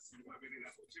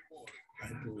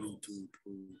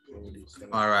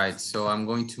All right, so I'm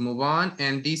going to move on,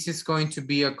 and this is going to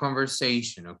be a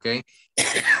conversation, okay?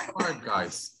 Part,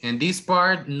 guys. En this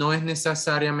part no es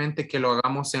necesariamente que lo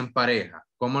hagamos en pareja.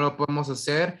 ¿Cómo lo podemos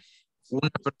hacer? Una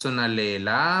persona lee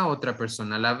la A, otra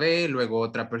persona la B, luego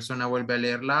otra persona vuelve a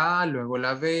leer la A, luego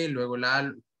la B, luego la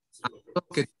A.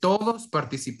 Que todos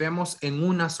participemos en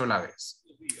una sola vez.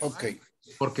 Ok.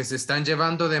 Porque se están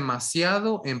llevando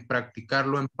demasiado en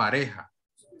practicarlo en pareja.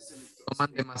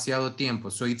 Toman demasiado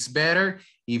tiempo. So it's better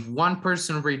if one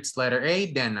person reads letter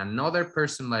A, then another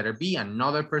person letter B,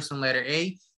 another person letter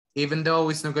A. Even though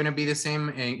it's not going to be the same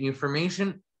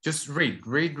information, just read.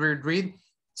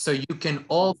 So you can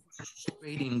all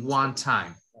participate in one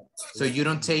time. So you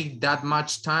don't take that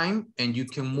much time and you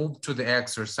can move to the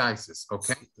exercises,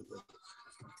 okay?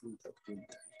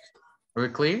 Are we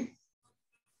clear?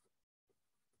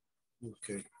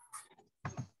 Okay.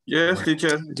 Yes,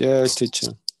 teacher. Yes,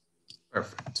 teacher.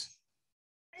 Perfect.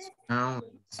 Now,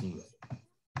 let's see.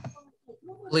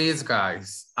 Please,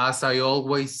 guys, as I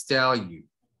always tell you,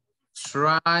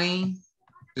 try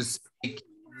to speak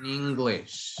in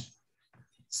English.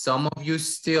 Some of you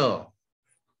still,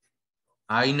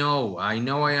 I know, I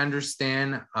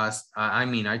understand.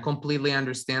 I completely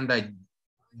understand that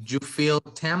you feel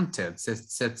tempted.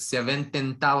 Se ven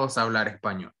tentados a hablar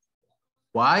español.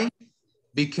 Why?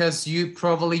 Because you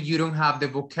don't have the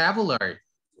vocabulary.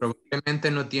 Probablemente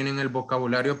no tienen el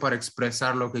vocabulario para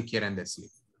expresar lo que quieren decir.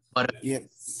 But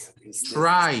yes.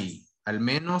 Try, al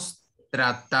menos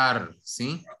tratar,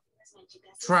 ¿sí?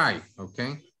 Try,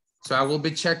 okay? So I will be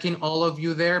checking all of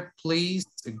you there. Please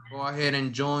go ahead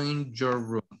and join your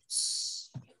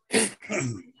rooms.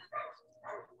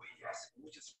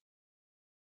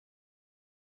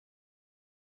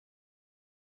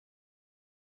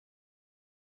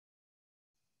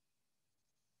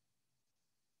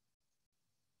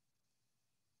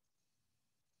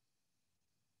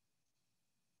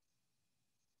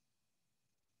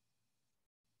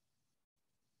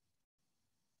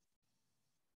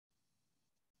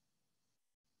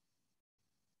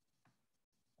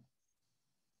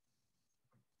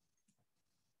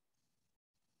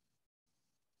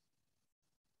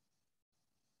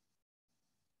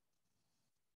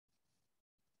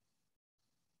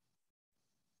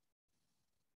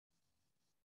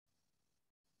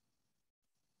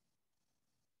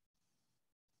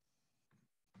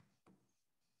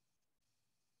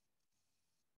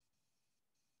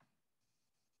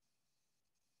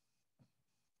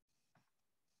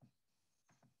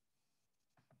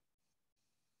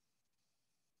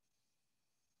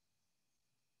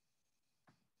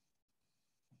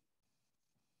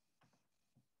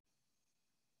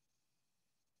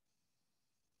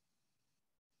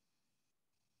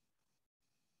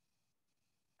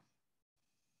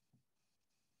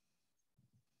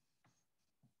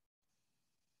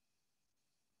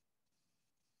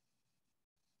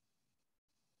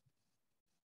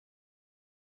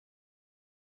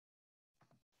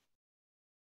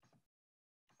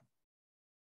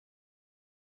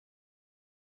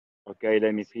 Okay,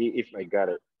 let me see if I got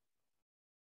it.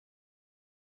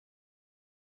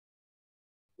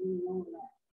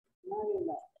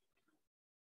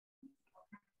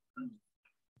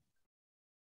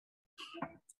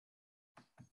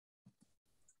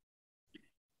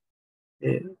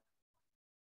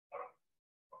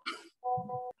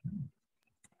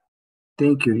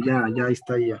 Thank you. Ya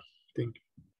está ya. Thank you.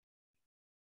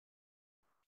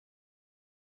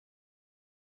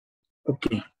 Ok.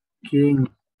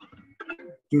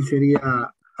 ¿Quién sería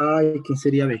A y quién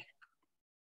sería B?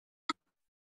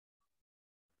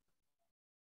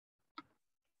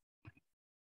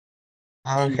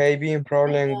 I'm having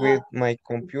problem with my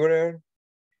computer.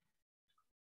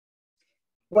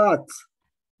 What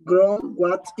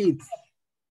it?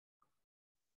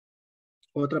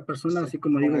 Otra persona, así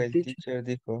como digo el teacher.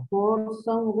 Dijo. For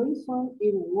some reason,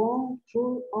 it won't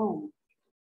turn on.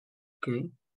 Okay.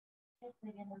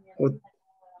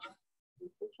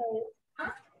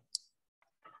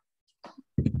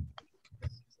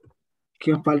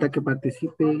 ¿Quién falta que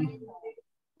participe?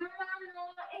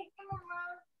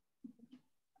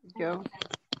 Yo.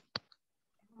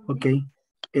 Ok.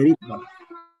 Erika.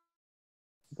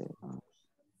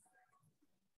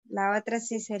 La otra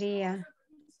sí sería.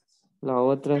 La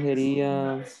otra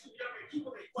sería,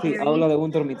 sí, habla de un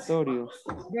dormitorio.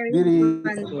 There There is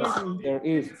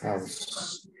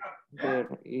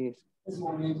is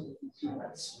one building. There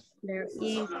is. There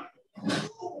is.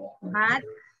 But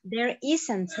there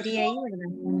isn't. Sería ahí,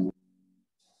 ¿verdad?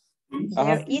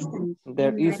 Ajá. There isn't. There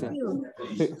En isn't. negativo.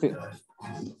 Sí, sí.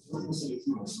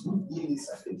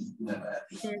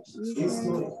 There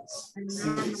isn't a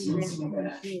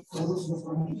normal bed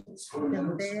complete. The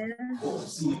bed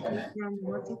is from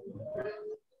multiple.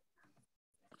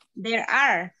 There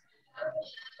are.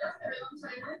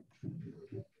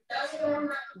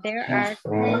 There are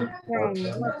things from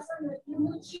what?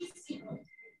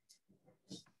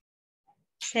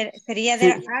 ¿Sería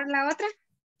there are la otra?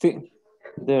 Sí.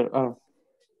 There are.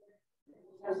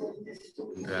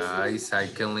 Guys, I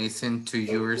can listen to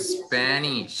your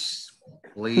Spanish.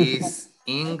 Please,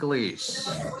 English.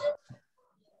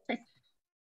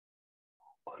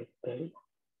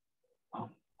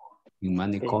 In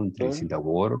many countries in the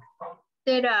world,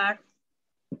 There are.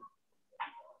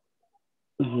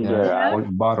 there are all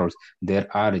bottles. There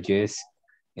are yes,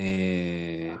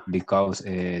 because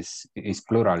it's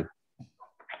plural.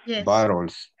 Yes.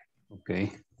 Bottles.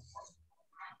 Okay.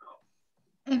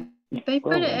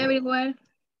 Paper everywhere.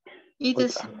 It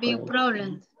is big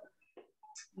problem.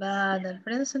 But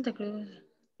Alfredo Santa Cruz.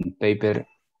 Paper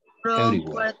From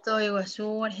everywhere. Puerto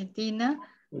Iguazú, Argentina,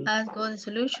 has got the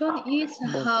solution is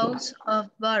a house of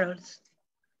bottles.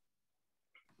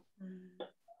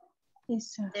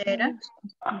 It's a There are.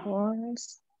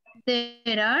 bottles.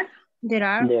 There are. There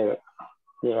are. There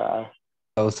are.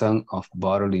 Thousands of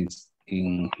bottles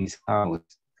in his house.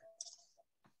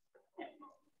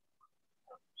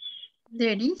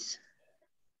 There is.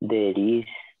 There is.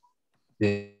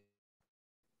 There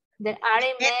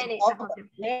aren't many.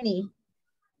 Many.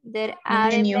 There are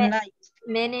Many new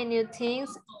many new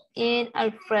things in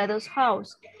Alfredo's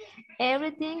house.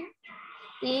 Everything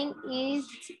in it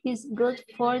is good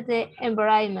for the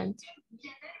environment.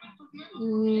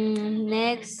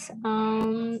 Next,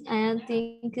 I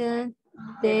think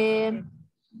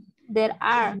there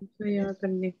are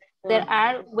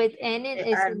with any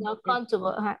is not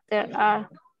countable.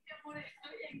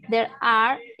 There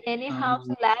are any house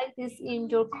like this in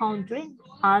your country?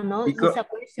 No, this is a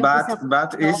question.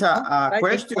 But it's a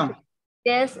question.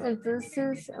 Yes, this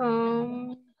is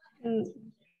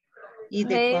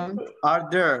Are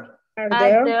there?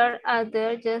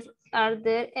 Are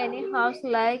there any house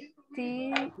like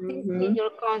this in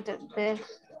your country? There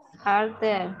are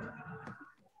there.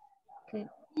 Okay.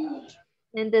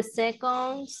 And the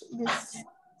second is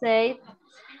say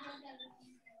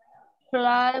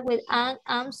fly with an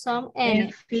and some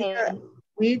any.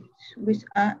 With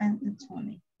a and it's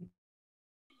funny.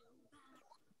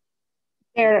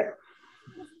 There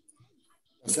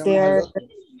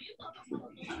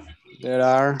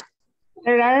are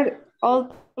all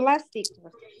plastic.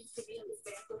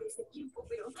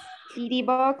 CD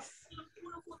box.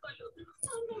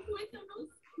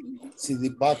 CD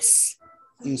box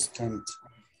instant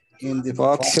in the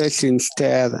Boxes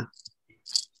instead.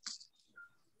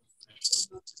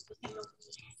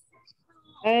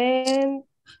 And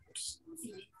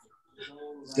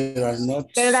there are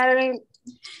not. There aren't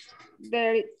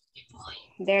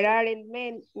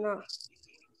many. No.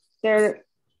 There.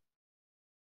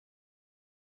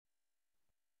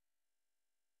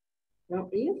 Now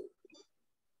if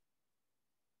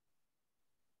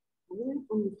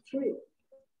on the street.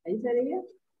 Ahí sería.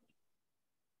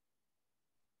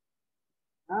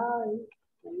 Hi,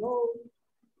 hello.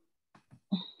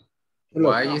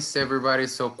 Why is everybody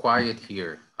so quiet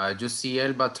here? I just see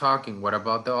Elba talking. What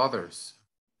about the others?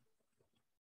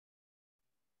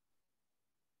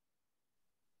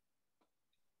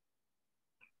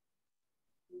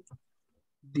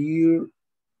 Dear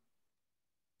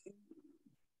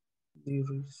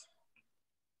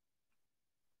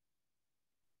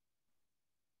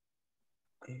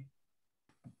okay.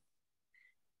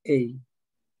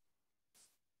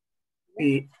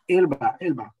 Elba,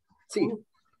 sí.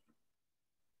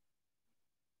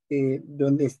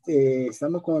 Donde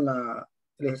estamos con la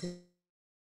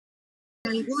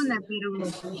alguna, pero...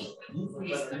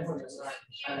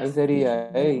 Ahí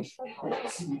sería, hey.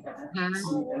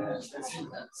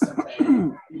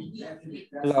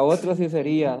 La otra sí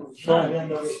sería, son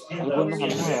algunas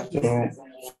almohadas.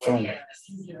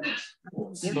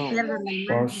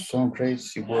 For some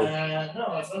crazy work.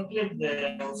 No, son clips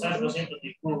de usar 200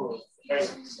 discos.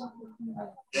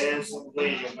 Es un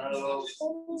güey llamado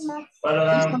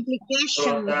Valorant.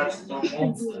 Complication. O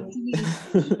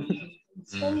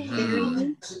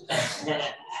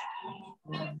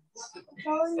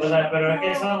sea, pero es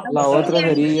que son... La otra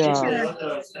sería,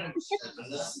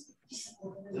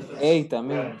 hey,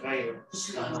 también.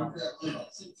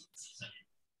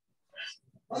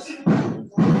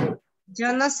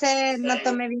 Yo no sé, no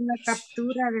tomé bien la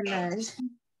captura de la...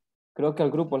 Creo que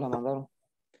al grupo la mandaron.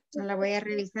 La voy a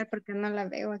revisar porque no la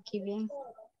veo aquí bien.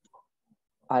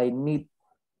 I need.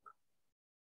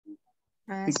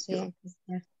 Ah, sí, aquí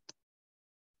está.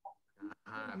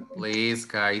 Please,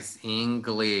 guys,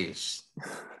 English.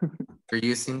 You're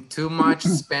using too much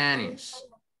Spanish.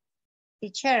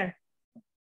 Teacher,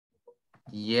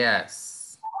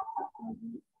 Yes.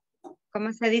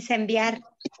 ¿cómo se dice enviar?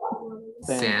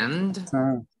 Send.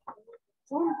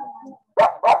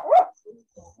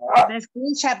 The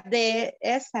screenshot de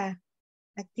esa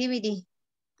activity.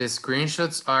 The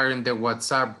screenshots are in the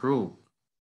WhatsApp group.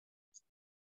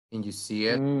 Can you see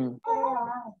it?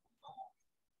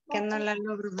 Que no la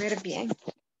logro ver bien.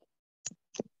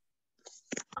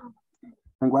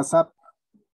 En WhatsApp.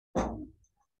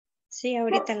 Sí,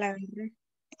 ahorita la agarré.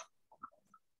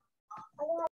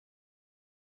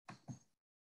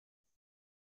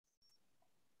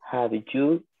 Have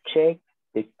you checked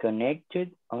the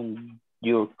connected on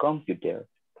your computer?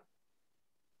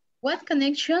 What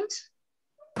connections?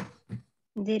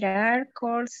 There are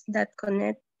cords that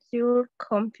connect your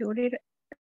computer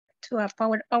to a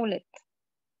power outlet.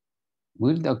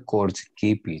 Will the cords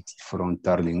keep it from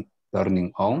turning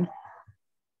on?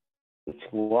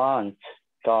 It won't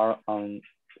turn on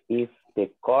if the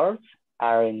cords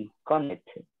aren't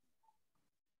connected.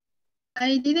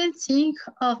 I didn't think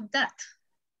of that.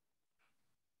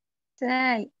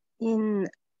 Try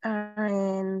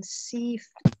and see if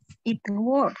it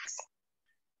works.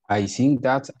 I think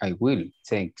that I will.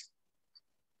 Thanks.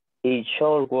 It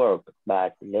should work,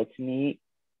 but let me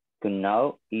to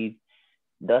know it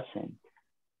doesn't.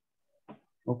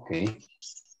 Okay.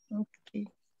 Okay.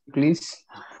 Please.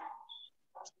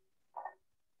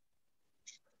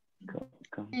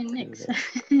 Next.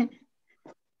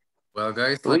 Well,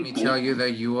 guys, let me tell you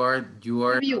that you are a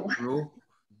group,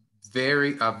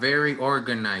 a very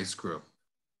organized group.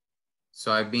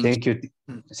 So I've been Thank you,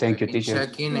 teacher.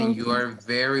 checking, and you are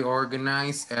very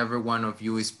organized. Every one of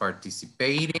you is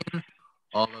participating.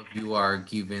 All of you are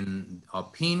giving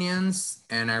opinions,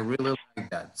 and I really like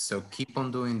that. So keep on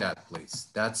doing that, please.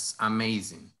 That's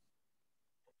amazing.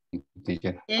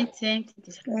 Teacher. Thanks.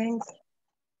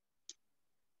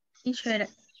 Teacher,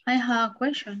 I have a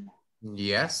question.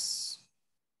 Yes.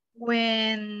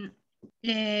 When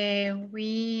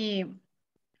we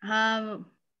have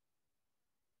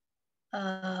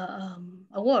a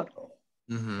word,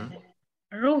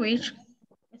 rubbish.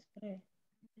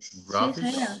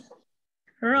 Rubbish.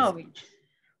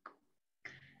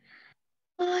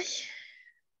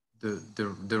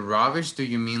 The rubbish, do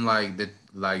you mean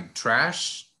like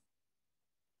trash?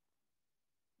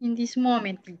 In this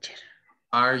moment, teacher.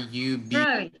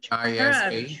 R-U-B-I-S-H?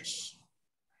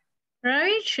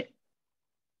 Rubbish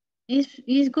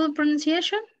is good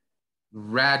pronunciation?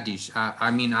 Radish. I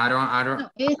mean, I don't. No,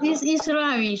 it's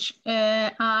rubbish.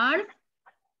 R-U-B-B-I-S-H.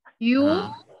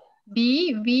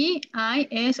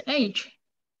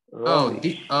 Oh,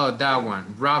 that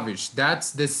one. Rubbish.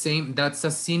 That's the same. That's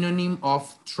a synonym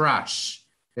of trash.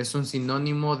 Es un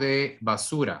sinónimo de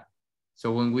basura.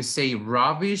 So when we say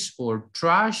rubbish or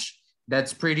trash,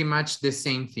 that's pretty much the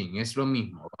same thing. Es lo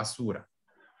mismo, basura.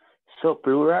 So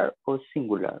plural or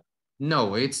singular?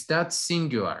 No, that's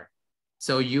singular.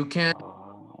 So you can,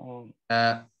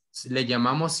 le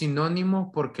llamamos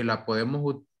sinónimo porque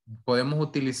podemos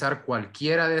utilizar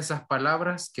cualquiera de esas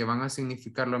palabras que van a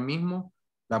significar lo mismo.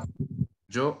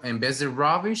 Yo, en vez de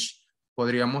rubbish,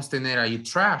 podríamos tener ahí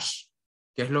trash,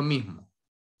 que es lo mismo.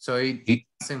 So it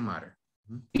doesn't matter.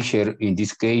 Teacher, in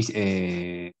this case,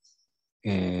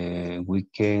 we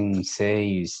can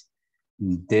say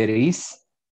there is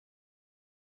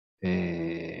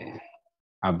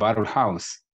a barrel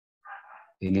house.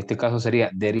 En este caso sería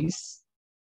there is,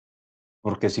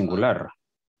 porque es singular,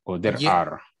 o there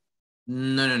are.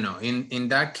 No. In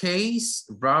that case,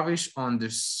 rubbish on the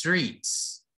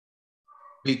streets.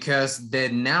 Because the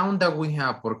noun that we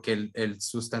have, porque el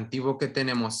sustantivo que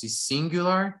tenemos is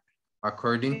singular,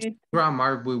 according to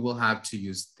grammar, we will have to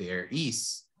use there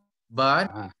is.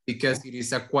 But because it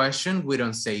is a question, we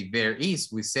don't say there is,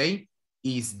 we say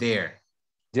is there.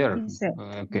 There.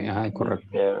 Okay, correct.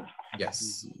 There.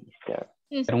 Yes. There.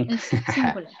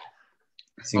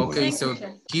 Okay, so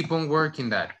keep on working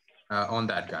that on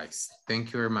that, guys.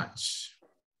 Thank you very much.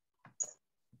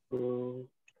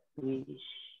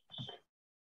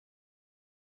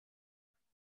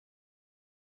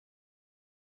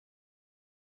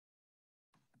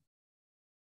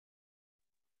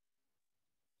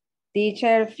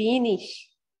 Teacher, finish.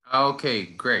 Okay,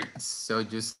 great. So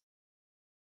just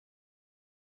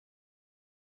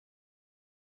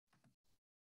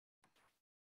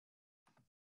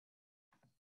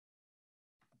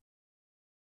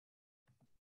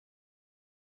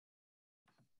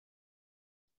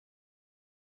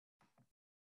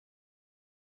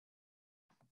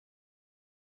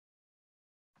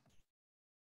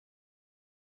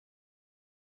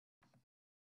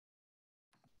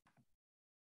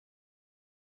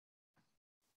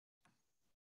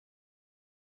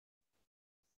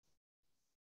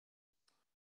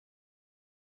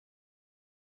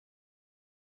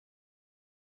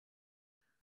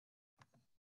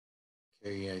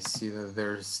okay, I see that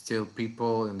there's still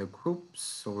people in the groups,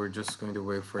 so we're just going to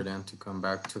wait for them to come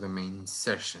back to the main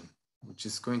session, which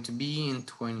is going to be in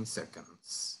 20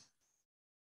 seconds.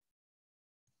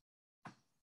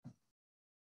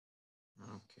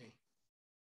 Okay.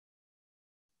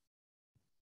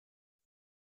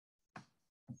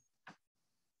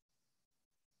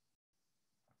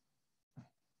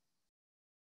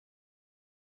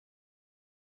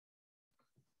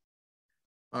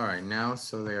 All right, now,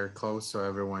 so they are close, so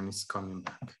everyone is coming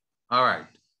back. All right,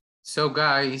 so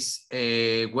guys,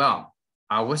 well,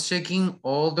 I was checking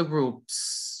all the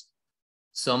groups.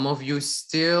 Some of you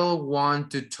still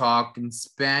want to talk in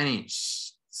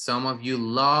Spanish. Some of you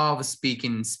love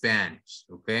speaking Spanish,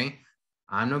 okay?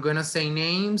 I'm not gonna say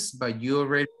names, but you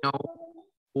already know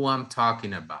who I'm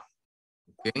talking about,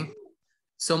 okay?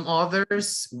 Some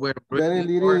others were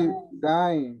really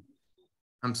dying.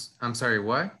 I'm sorry,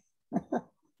 what?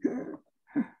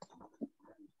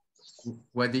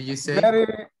 What did you say?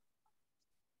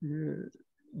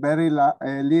 Very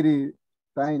little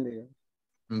tiny.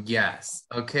 Yes.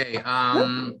 Okay.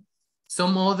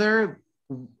 Some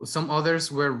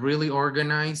others were really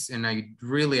organized, and I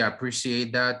really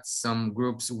appreciate that. Some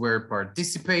groups were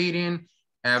participating.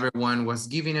 Everyone was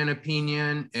giving an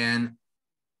opinion, and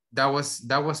that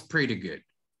was pretty good.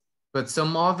 But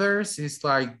some others, it's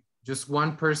like just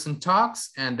one person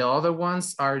talks, and the other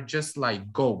ones are just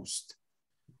like ghosts.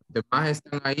 Los demás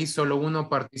están ahí, solo uno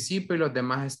participa y los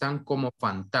demás están como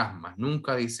fantasmas.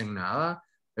 Nunca dicen nada.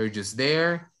 They're just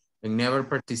there and never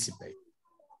participate.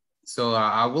 So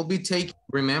I will be taking,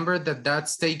 remember that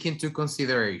that's taken into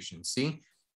consideration, ¿sí?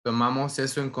 Tomamos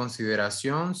eso en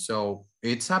consideración, so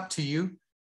it's up to you.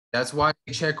 That's why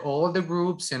I check all the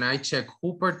groups and I check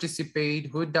who participate,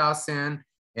 who doesn't,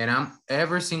 and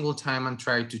every single time I'm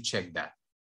trying to check that.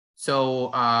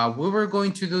 So we were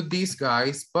going to do this,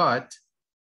 guys, but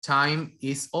time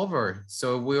is over.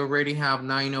 So we already have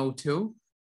 9:02.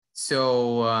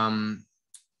 So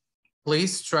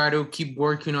please try to keep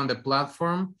working on the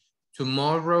platform.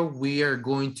 Tomorrow we are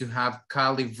going to have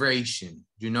calibration.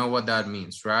 You know what that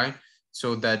means, right?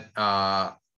 So that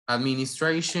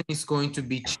administration is going to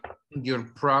be checking your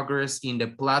progress in the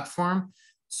platform.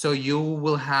 So you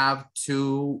will have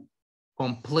to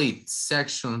complete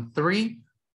section 3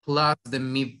 plus the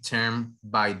midterm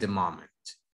by the moment.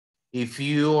 If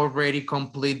you already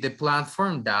complete the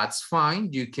platform, that's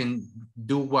fine. You can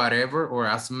do whatever or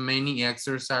as many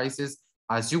exercises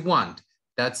as you want.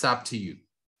 That's up to you.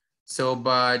 So,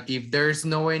 but if there's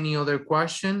no any other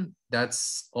question,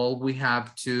 that's all we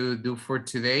have to do for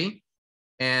today.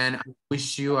 And I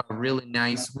wish you a really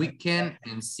nice weekend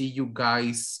and see you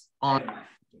guys on.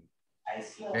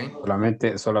 Okay.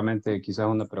 Solamente quizás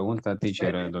una pregunta,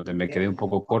 teacher, donde me quedé un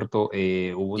poco corto.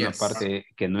 Hubo una parte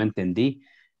que no entendí,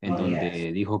 en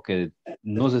donde dijo que,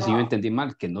 no sé si yo entendí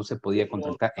mal, que no se podía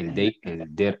contratar el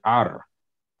there are.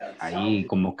 Ahí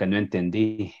como que no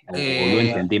entendí, o lo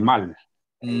entendí mal.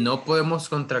 No podemos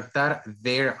contractar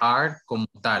there are como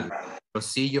tal, pero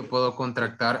sí yo puedo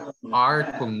contractar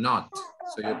are con not.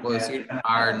 So yo puedo decir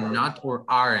are not or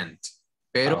aren't.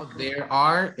 Pero there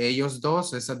are, ellos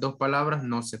dos, esas dos palabras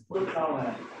no se pueden.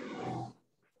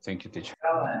 Thank you, teacher.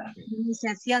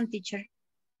 Pronunciación, teacher.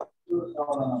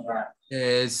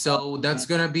 So that's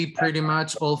gonna be pretty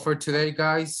much all for today,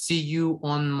 guys. See you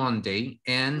on Monday.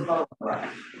 And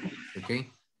okay,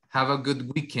 Have a good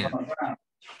weekend.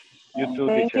 You too,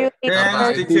 Thank teacher. you,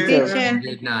 Bye-bye. teacher.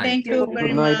 Good night. Thank you very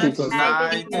Good night, much. teacher.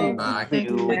 Night. Bye.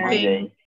 You good day.